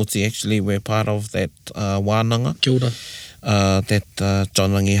and Timoti actually were part of that wānanga. Kia ora. That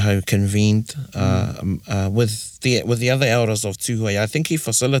John Rangihau convened with the other elders of Tūhoe. I think he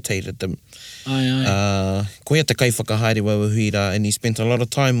facilitated them. Aye. Koia te kai whakahaere wauhuira, and he spent a lot of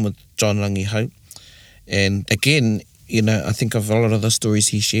time with John Rangihau. And again, you know, I think of a lot of the stories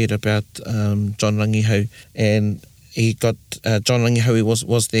he shared about John Rangihau, and he got, John Rangihau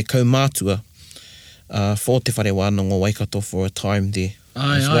was their kaumātua for Te Whare Wānanga Waikato for a time there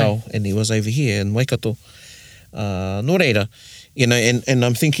as well, and he was over here in Waikato. Nō reira, you know, and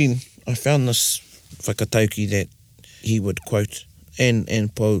I'm thinking, I found this whakatauki that he would quote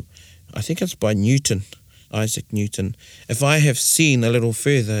and po, I think it's by Newton, Isaac Newton. If I have seen a little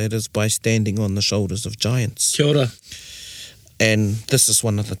further, it is by standing on the shoulders of giants. Kia ora. And this is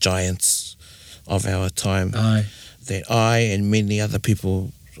one of the giants of our time that I and many other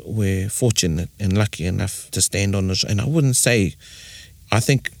people were fortunate and lucky enough to stand on. And I wouldn't say, I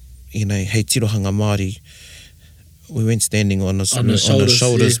think, you know, hei tirohanga Māori, we weren't standing on his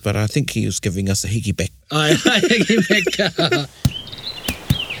shoulders, but I think he was giving us a hiki back. Hiki back.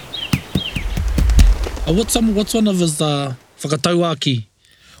 What's one of his whakatauaki?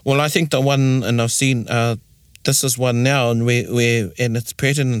 Well, I think the one, and I've seen, this is one now, and and it's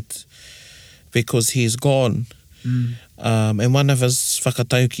pertinent because he's gone. And one of his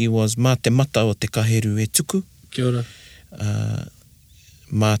whakatauki was mā te mata o te kaheru e tuku. Kia ora.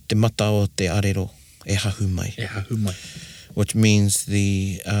 Mā te mata o te arero e hahu mai. E hahu mai. Which means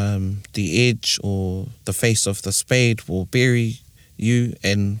the edge or the face of the spade will bury you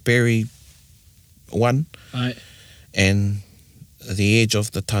and bury one. And the edge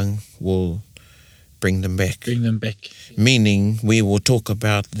of the tongue will bring them back. Bring them back. Meaning we will talk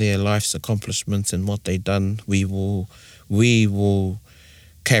about their life's accomplishments and what they've done. We will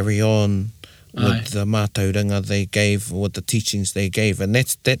carry on with the mātauranga they gave, with the teachings they gave. And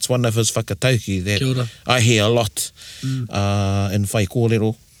that's one of his whakatauki that I hear a lot in whai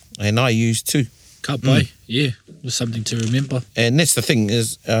kōrero, and I use too. Ka pai, yeah. There's something to remember. And that's the thing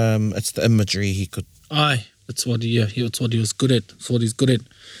is, it's the imagery he could. That's what he was good at. That's what he's good at.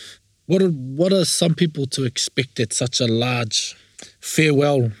 What are some people to expect at such a large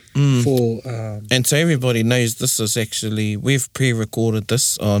farewell for... And so everybody knows this is actually, we've pre-recorded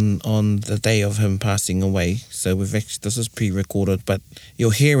this on the day of him passing away. So this is pre-recorded, but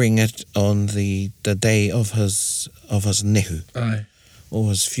you're hearing it on the day of his nehu. Or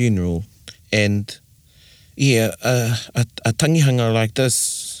his funeral. And yeah, a tangihanga like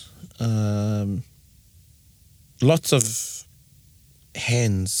this, lots of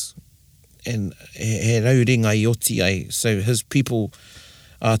hands and he rauringa I oti ai. So his people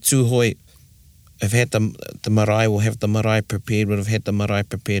tūhoi have had the marae, will have the marae prepared, would have had the marae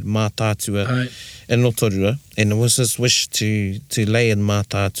prepared mā tātua in Rotorua. And it was his wish to lay in mā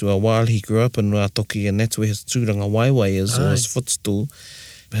tātua while he grew up in Ruatoki, and that's where his tūranga waiwai is, or his footstool.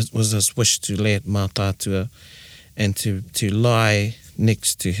 It was his wish to lay at mā tātua and to lie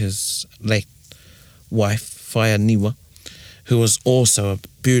next to his late wife, Whaia Niwa, who was also a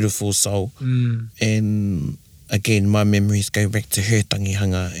beautiful soul. And again, my memories go back to her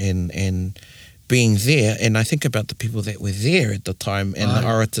tangihanga and being there. And I think about the people that were there at the time and the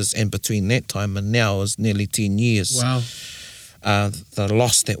orators, and between that time and now is nearly 10 years. Wow. The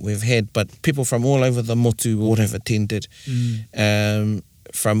loss that we've had, but people from all over the motu would have attended,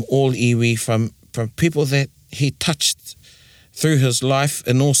 from all iwi, from people that he touched through his life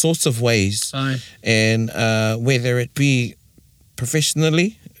in all sorts of ways. And whether it be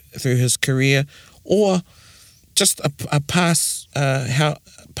professionally through his career or just a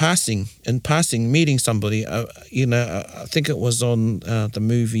passing, meeting somebody. You know, I think it was on the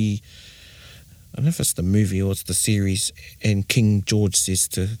movie, I don't know if it's the movie or it's the series, and King George says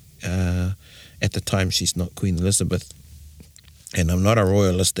to, at the time she's not Queen Elizabeth, and I'm not a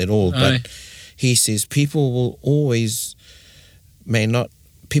royalist at all, but he says people will always remember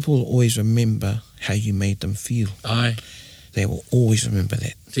how you made them feel. They will always remember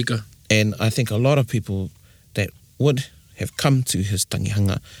that. Tika. And I think a lot of people that would have come to his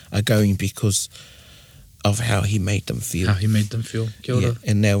tangihanga are going because of how he made them feel. How he made them feel. Kia ora. Yeah,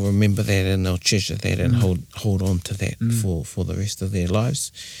 and they'll remember that and they'll treasure that and hold on to that for the rest of their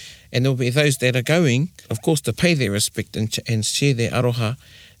lives. And there'll be those that are going, of course, to pay their respect and share their aroha,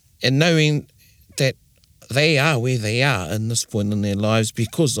 and knowing that they are where they are in this point in their lives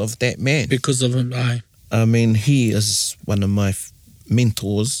because of that man. Because of him, I mean, he is one of my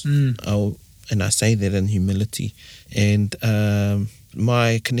mentors, and I say that in humility. And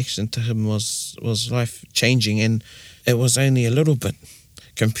my connection to him was life-changing, and it was only a little bit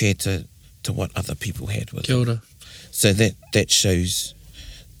compared to what other people had with Kia ora. him. So that shows,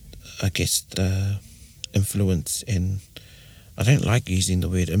 I guess, the influence, and I don't like using the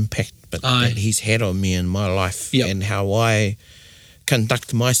word impact, but that he's had on me in my life and how I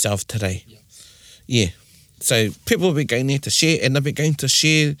conduct myself today. Yeah. So people will be going there to share, and they'll be going to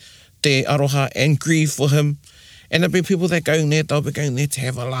share their aroha and grieve for him And there'll be people that go in there, they'll be going there to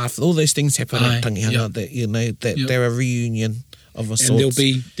have a laugh. All those things happen at Tangihanga, that, you know, that they're a reunion of a sort.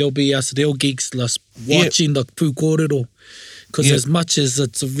 And there'll be us real geeks watching the pū kōrero. Because as much as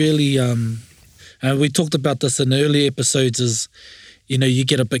it's a really, and we talked about this in early episodes, is, you know, you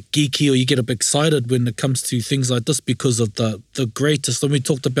get a bit geeky or you get a bit excited when it comes to things like this because of the greatest. And we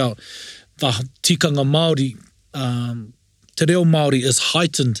talked about the tikanga Māori, te reo Māori is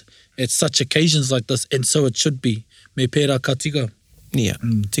heightened at such occasions like this, and so it should be. Me pērā ka tika. Yeah,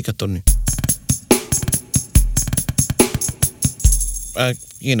 tika tonu.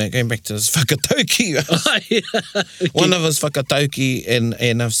 You know, going back to this whakatauki, one of us whakatauki,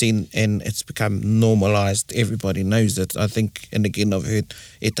 and I've seen, and it's become normalised, everybody knows it. I think, and again, I've heard,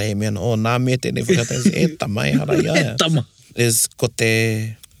 e tahi mea, nā mea tēnei whakatauki, e tamai hara iaia. Tama. Is ko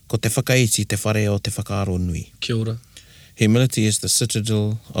te whakaiti te whare o te whakaaro nui. Kia ora. Humility is the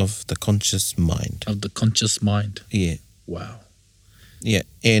citadel of the conscious mind. Of the conscious mind. Yeah. Wow. Yeah,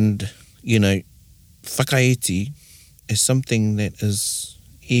 and, you know, whakaiti is something that is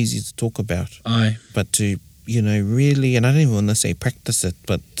easy to talk about. Aye. But to, you know, really, and I don't even want to say practice it,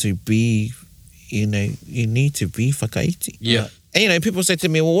 but to be, you know, you need to be whakaiti. Yeah. And, you know, people say to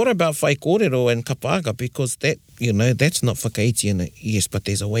me, well, what about whai kōrero and kapaaga? Because that, you know, that's not whakaiti in it. Yes, but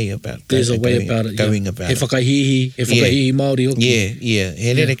there's a way about it. There's a way about it, going about he it. Whakahihi Māori oki. Yeah, yeah.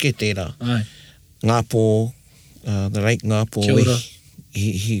 He rere ke tērā. Aye. Ngāpō, the late Ngāpō. Kia ora.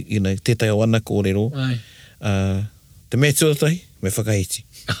 He, you know, tētai o wana kōrero. Aye. Te mea tuatai, me whakaiti.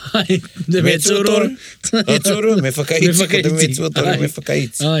 Aye. Te mea tuatoru. Tuatoru, me whakaiti. Te mea tuatoru, me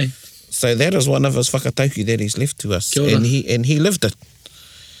whakaiti. Aye. So that is one of his whakatauki that he's left to us. Kia ora. And he lived it.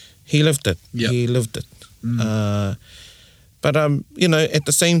 He lived it. Yep. He lived it. But you know, at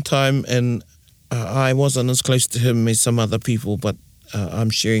the same time, and I wasn't as close to him as some other people, but I'm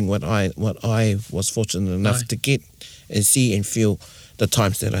sharing what I was fortunate enough to get and see and feel the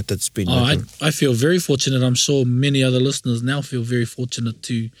times that I did spend with him. I feel very fortunate. I'm sure many other listeners now feel very fortunate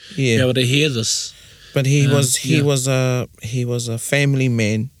to be able to hear this. But he was a family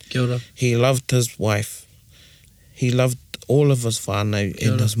man. Kia ora. He loved his wife. He loved all of his whānau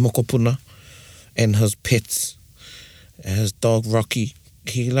and his mokopuna and his pets, his dog Rocky.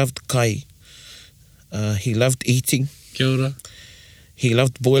 He loved kai. He loved eating. Kia ora. He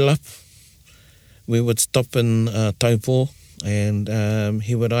loved boil up. We would stop in Taupō, and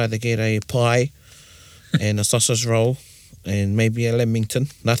he would either get a pie and a sausage roll and maybe a Lamington,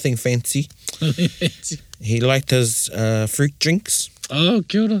 nothing fancy. He liked his fruit drinks. Oh,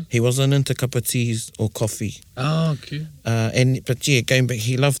 kia ora. He wasn't into cup of teas or coffee. Oh, okay. But yeah, going back,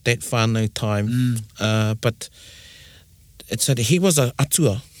 he loved that whānau time. But it's that he was a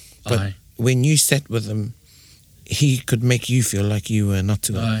atua. But when you sat with him, he could make you feel like you were an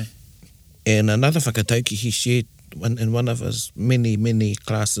atua. Aye. And another whakatauki he shared in one of his many, many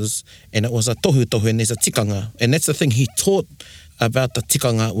classes, and it was a tohu, and there's a tikanga. And that's the thing, he taught about the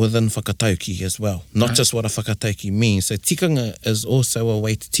tikanga within whakatauki as well, not just what a whakatauki means. So tikanga is also a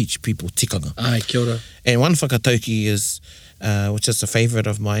way to teach people tikanga. Aye, kia ora. And one whakatauki is, which is a favourite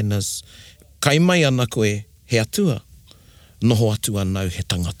of mine, is kai mai ana koe he atua, noho atu anau he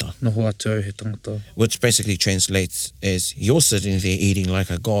tangata. Noho atu he tangata. Which basically translates as, you're sitting there eating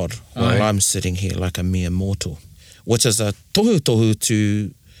like a god, while I'm sitting here like a mere mortal. Which is a tohu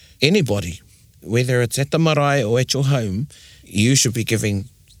to anybody, whether it's at the marae or at your home. You should be giving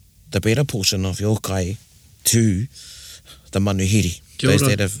the better portion of your kai to the manuhiri. Those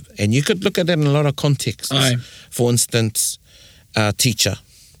that have, and you could look at it in a lot of contexts. Aye. For instance, a teacher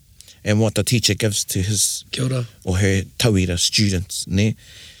and what the teacher gives to his or her tauira students. Ne?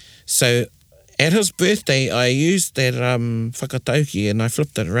 So at his birthday, I used that whakatauki and I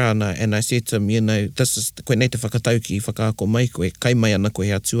flipped it around and I said to him, you know, this is koe nei te whakatauki, whakaako mai koe, kai mai ana koe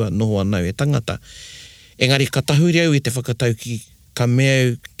he atua, noho anau e tangata. Engari, ka tahuri au I te whakatauki, ka mea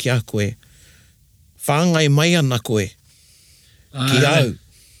au ki a koe, whāngai mai ana koe, ki au.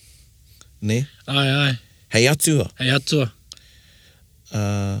 Ne? Ai. Hei atua. Hei atua.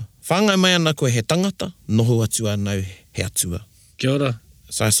 Whāngai mai ana koe he tangata, noho atu anau he atua. Kia ora.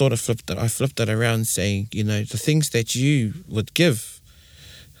 So I sort of flipped it around saying, you know, the things that you would give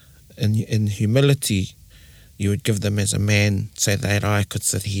in humility, you would give them as a man so that I could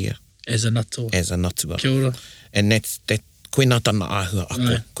sit here. As an atua. As an atua. Kia ora. And that's that koe nā tana āhua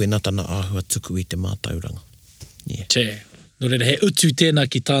ako, koe nā tana āhua tuku I te mātauranga. Yeah. Che. No reira, he utu tēnā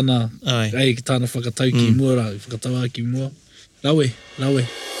ki tāna, ki tāna whakatauki mua rā, whakatawa ki mua. Lawe.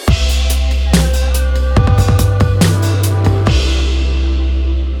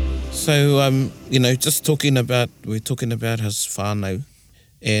 So, you know, we're talking about his whānau,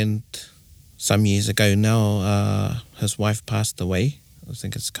 and some years ago now, his wife passed away. I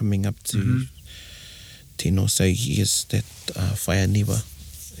think it's coming up to 10 or so years, that whaia niwa,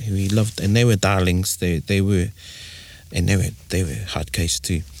 who he loved, and they were darlings, they were hard case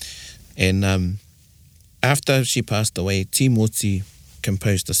too. And after she passed away, Timoti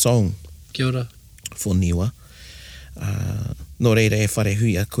composed a song Kia ora. for Niwa. Nō reira e whare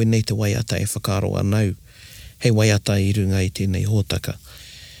hui a koe nei te waiata e whakaro anau. Hei waiata I runga I tēnei hōtaka.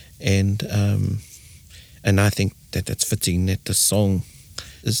 And I think that it's fitting that the song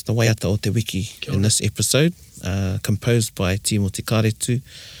is the waiata o te wiki in this episode, composed by Timoti Karetu.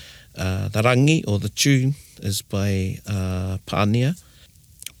 The rangi, or the tune, is by Pānia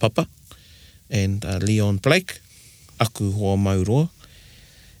Papa and Leon Blake, Aku Hoa Mauroa.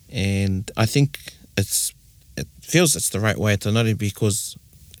 And I think it feels it's the right waiata, not only because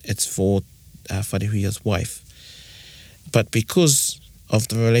it's for Wharehuia's wife, but because of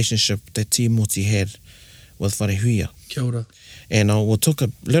the relationship that Timoti had with Wharehuia. Kia ora. And we'll talk a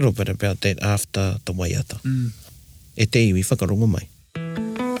little bit about that after the waiata. E te iwi, whakarongo mai.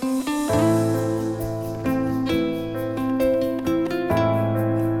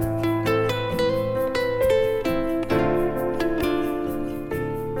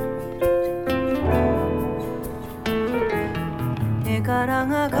 E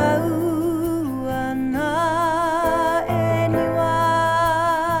karanga kau ana e niwa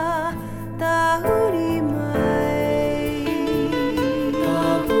tahuri mai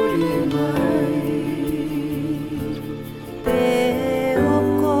tahuri mai te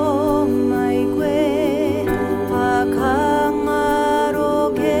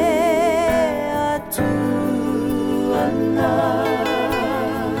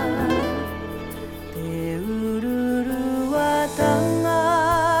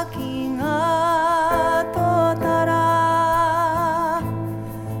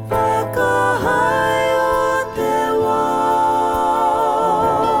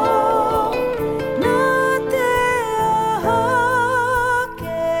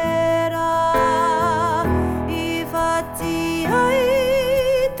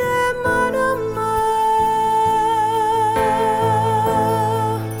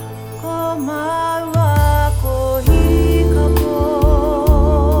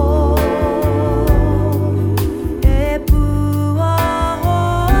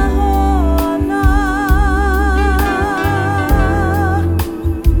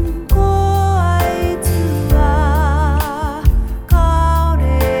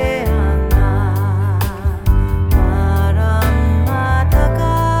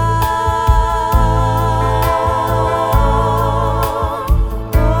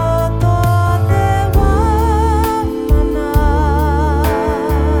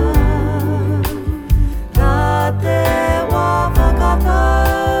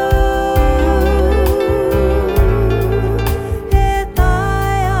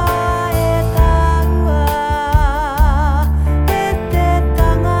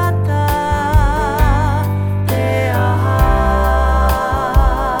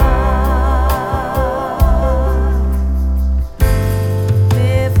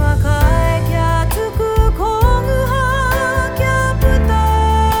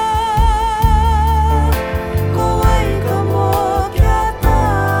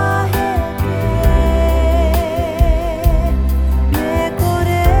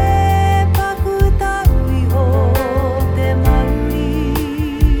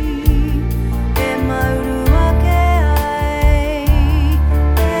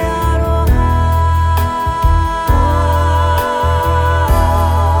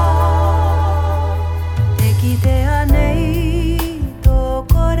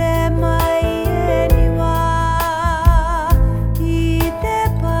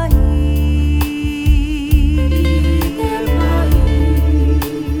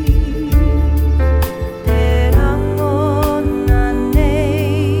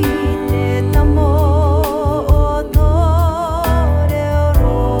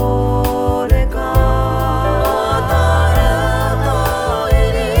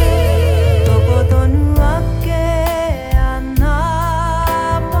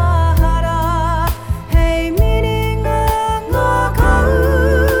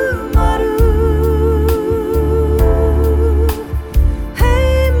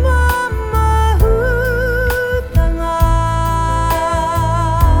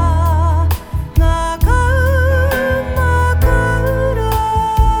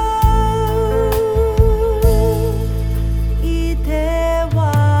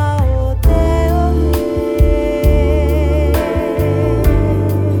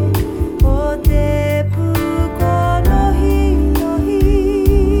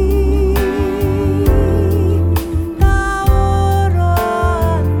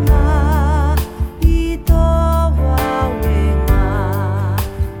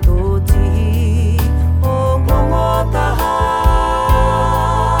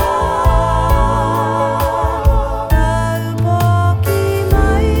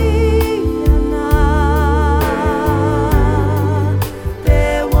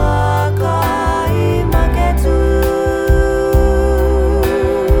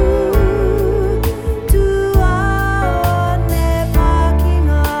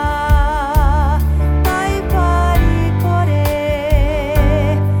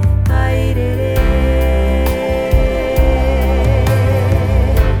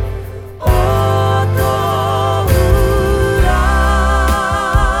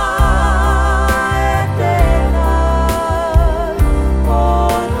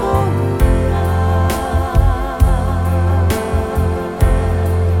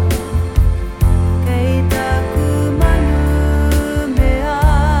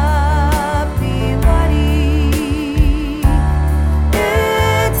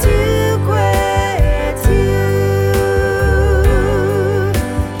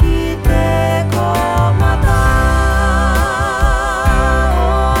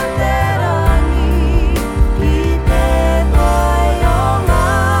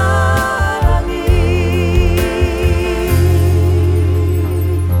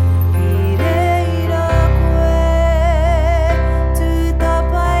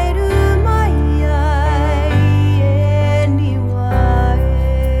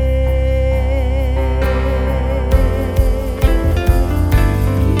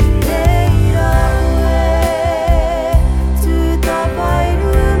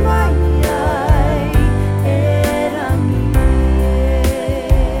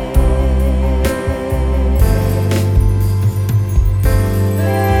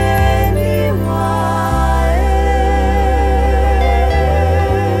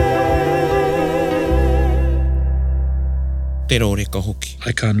Te rōreka hoki.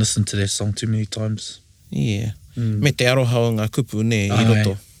 I can't listen to that song too many times. Yeah. Me te aroha o ngā kupu ne, i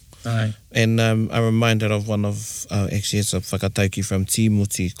roto. Aye. And I'm reminded of one of, actually it's a whakatauki from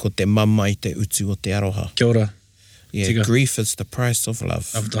Timoti, ko te mama i te utu o te aroha. Kia ora. Yeah, Tika. grief is the price of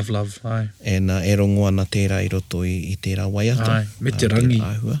love. Of love. Aye. And e rongo ana tērā i roto i tērā waiata. Aye. Me te rangi.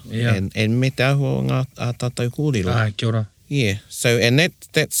 Tērā ahua. Yeah. And me te ahua o ngā tātou kōrero. Aye, kia ora. Yeah, so and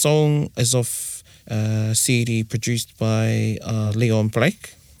that song is off CD produced by Leon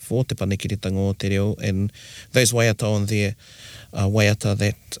Blake for Te Panekiretanga o Te Reo, and those waiata on there are waiata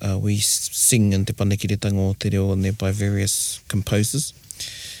that we sing in Te Panekiretanga o Te Reo on there by various composers.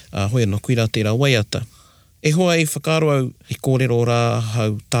 Hoi anō kuira tērā waiata. E hoa i whakaro au i kōrero rā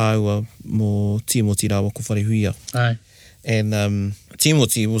hau tāua mō Timoti rāwa ko wharehuia. Aye. And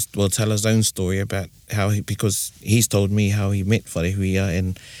Timoti will tell his own story about how because he's told me how he met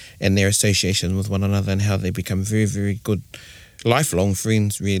Wharehuia and their association with one another and how they become very, very good lifelong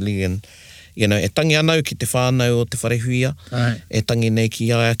friends, really. And, you know, e tangi anau ki te whānau o te Wharehuia, Aye. e tangi nei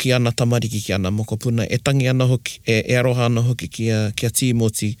ki ana tamariki ki ana mokopuna, e tangi ana hoki, e aroha ana hoki kia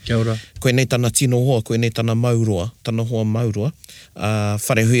Timoti. Kia ora. Koe nei tana tino hoa, koe nei tana mauroa, tana hoa mauroa.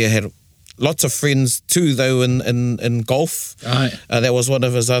 Wharehuia had lots of friends too, though, in golf. Aye. That was one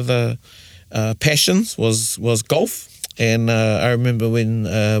of his other passions, was golf. And I remember when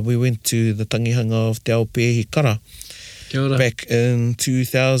we went to the tangihanga of Te Aopehi Kara Kia ora. back in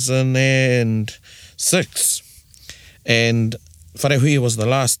 2006. And Wharehuia was the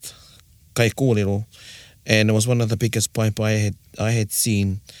last kai kōrero, and it was one of the biggest paipai I had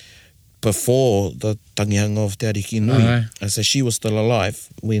seen before the tangihanga of Te Ariki Nui. Aye. So she was still alive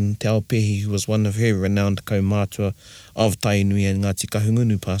when Te Aopehi, who was one of her renowned kaumātua of Tainui and Ngāti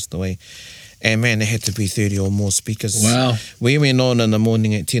Kahungunu, passed away. And man, there had to be 30 or more speakers. Wow. We went on in the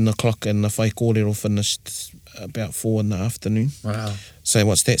morning at 10 o'clock and the whai kōrero finished about 4 in the afternoon. Wow. So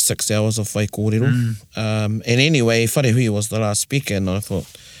what's that, 6 hours of whai kōrero? And anyway, Wharehuia was the last speaker, and I thought,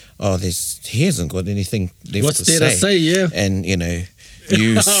 he hasn't got anything left What's to there say. to say, yeah. And, you know,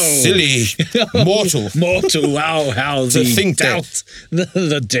 you silly mortal. Mortal, wow, how To the think doubt,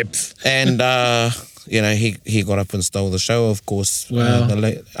 the depth. And, you know, he got up and stole the show, of course, Wow.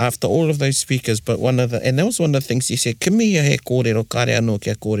 after all of those speakers. But and that was one of the things he said, Kimia he kōrero, kare anō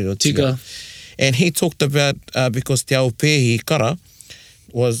kia kōrero Tika. And he talked about, because Te Aopehi Kara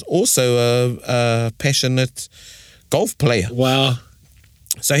was also a passionate golf player. Wow.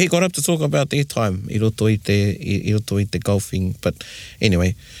 So he got up to talk about their time i roto i te golfing. But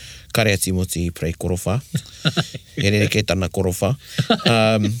anyway, karea Timoti i prei korowha. E rere ke tana korowha.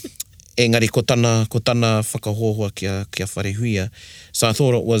 Engari ko tana whakahohua kia Wharehuia. So I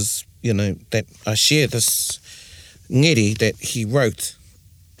thought it was, you know, that I share this ngeri that he wrote,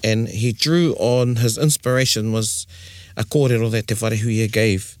 and he drew on his inspiration was a kōrero that Te Wharehuia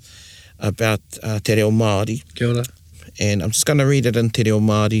gave about Te Reo Māori. Kia ora. And I'm just going to read it in Te Reo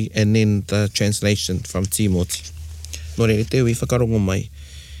Māori and then the translation from Timoti. Nō rere te ui whakarongo mai.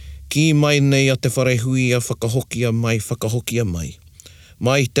 Ki mai nei a te Wharehuia whakahokia mai.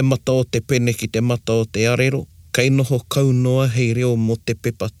 Mai te mata o te pene ki te mata o te arero. Kei noho kaunoa hei reo mo te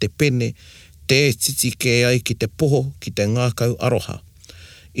pepa te pene. Te titi ke ai ki te poho ki te ngākau aroha.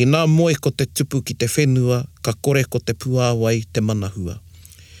 I nā moe ko te tupu ki te whenua, ka kore ko te puāwai te manahua.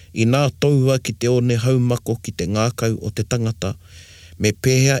 I nā taua ki te one haumako ki te ngākau o te tangata, me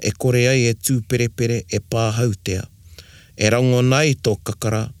pēhea e kore ai e tūperepere e pāhautea. E rango nai tō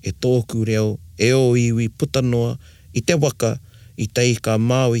kakara, e tōku reo, e o iwi putanoa, i te waka, i te ika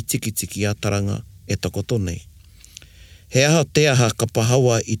māui tiki a taranga, e takoto nei. He aha te aha ka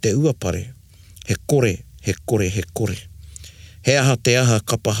pahawa i te uapare, he kore. He aha te aha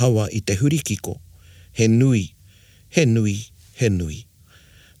ka pahawa i te hurikiko, he nui.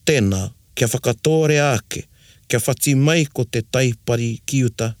 Tēnā, kia whakatore ake, kia whati mai ko te taipari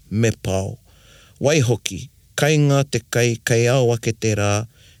kiuta me pāo. Waihoki, kai ngā te kai awake te rā,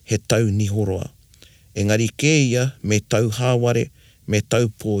 he tau nihoroa. Engari kē ia, me tau hāware, me tau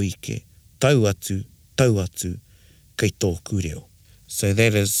pōike, tau atu, kei tōku reo. So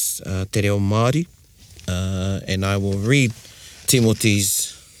that is Te Reo Māori, and I will read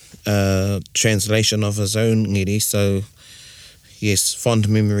Timoti's translation of his own ngiri. So, yes, fond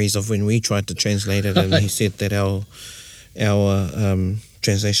memories of when we tried to translate it, and he said that our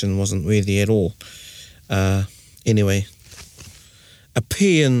translation wasn't worthy at all. Anyway, a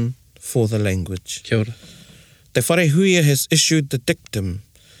paean for the language. Kia ora. Te Wharehuia has issued the dictum,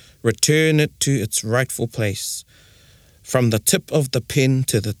 return it to its rightful place, from the tip of the pen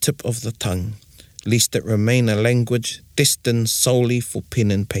to the tip of the tongue, lest it remain a language destined solely for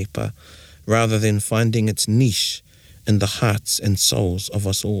pen and paper, rather than finding its niche in the hearts and souls of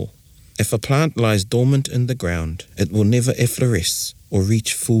us all. If a plant lies dormant in the ground, it will never effloresce or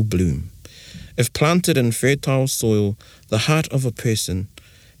reach full bloom. If planted in fertile soil, the heart of a person,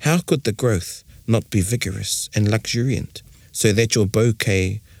 how could the growth not be vigorous and luxuriant, so that your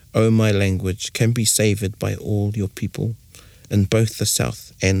bouquet, O my language, can be savoured by all your people in both the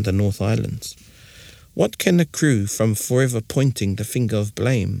South and the North Islands? What can accrue from forever pointing the finger of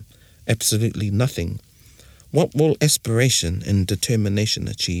blame? Absolutely nothing. What will aspiration and determination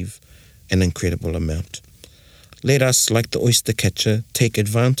achieve? An incredible amount. Let us, like the oyster catcher, take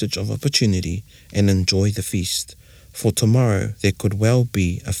advantage of opportunity and enjoy the feast, for tomorrow there could well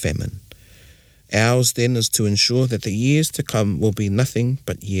be a famine. Ours then is to ensure that the years to come will be nothing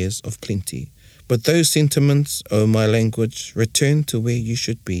but years of plenty. With those sentiments, O my language, return to where you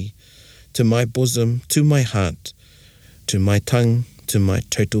should be, to my bosom, to my heart, to my tongue, to my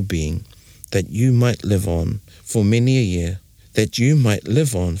total being, that you might live on for many a year,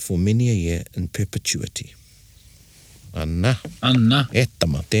 in perpetuity. Anna. E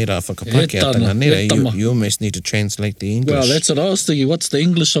tama, tērā whakapakeatanga nera. You almost need to translate the English. Well, that's what I was thinking. What's the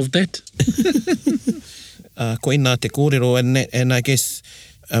English of that? Koina te kōrero, and I guess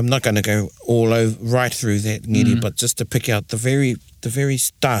I'm not going to go right through that, Ngiri, but just to pick out the very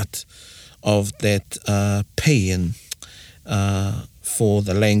start of that paean for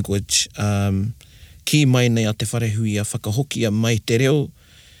the language. Ki mai nei a te wharehui a whakahokia mai te reo,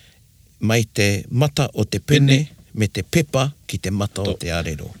 mai te mata o te pene, me te pepa ki te mata o te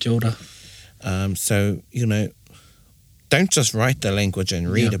arero. Kia ora. So, don't just write the language and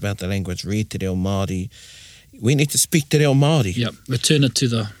read about the language, read te reo Māori. We need to speak te reo Māori. Yeah, return it to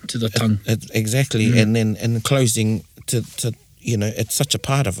the tongue. Exactly, and then in closing, to it's such a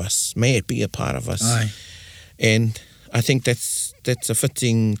part of us. May it be a part of us. Aye. And I think that's a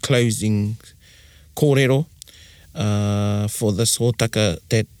fitting closing kōrero for this hōtaka,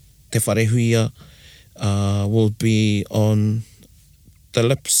 that te wharehuia will be on the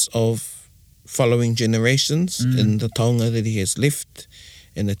lips of following generations in the taonga that he has left,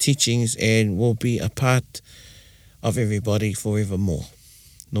 in the teachings, and will be a part of everybody forevermore.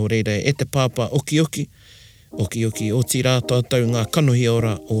 Nō reira, e te pāpā oki o tira tātou ngā kanohi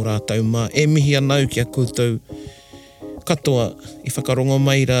ora o rātou mā, e mihi anau kia koutou katoa I whakarongo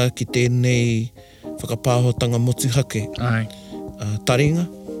mai rā ki tēnei whakapāhotanga motu hake. Ai. Taringa,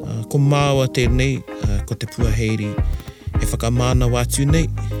 ko māua tēnei, ko te puaheiri, e whakamāna wātu nei,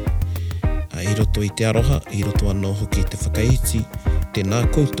 I roto I te aroha, I roto anō hoki te whakaiti, tēnā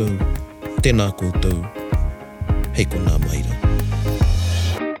koutou, hei ko nā maira.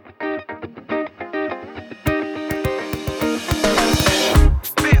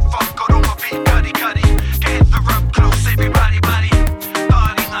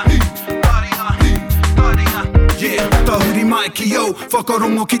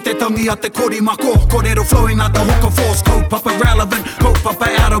 Whakarongo ki te tangi a te korimako, kōrero flowing at the hook of force, kaupapa relevant, kaupapa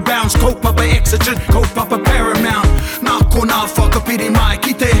out of bounds, kaupapa exigent, kaupapa paramount. Nā ko nā whakapiri mai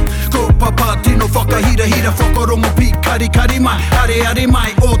ki te, kaupapa tino whakahira, whakarongo pi kari mai, hare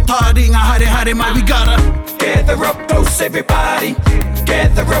mai, o tā ringa hare mai. We gotta gather up close everybody,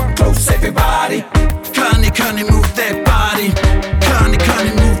 gather up close everybody. Kani move that body,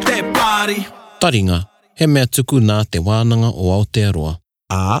 kani move that body. Taringa. He mea tuku nā te wānanga o Aotearoa.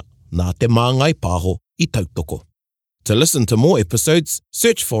 Nā te māngai pāho I tautoko. To listen to more episodes,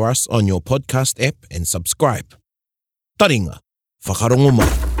 search for us on your podcast app and subscribe. Taringa, whakarongo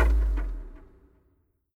mai.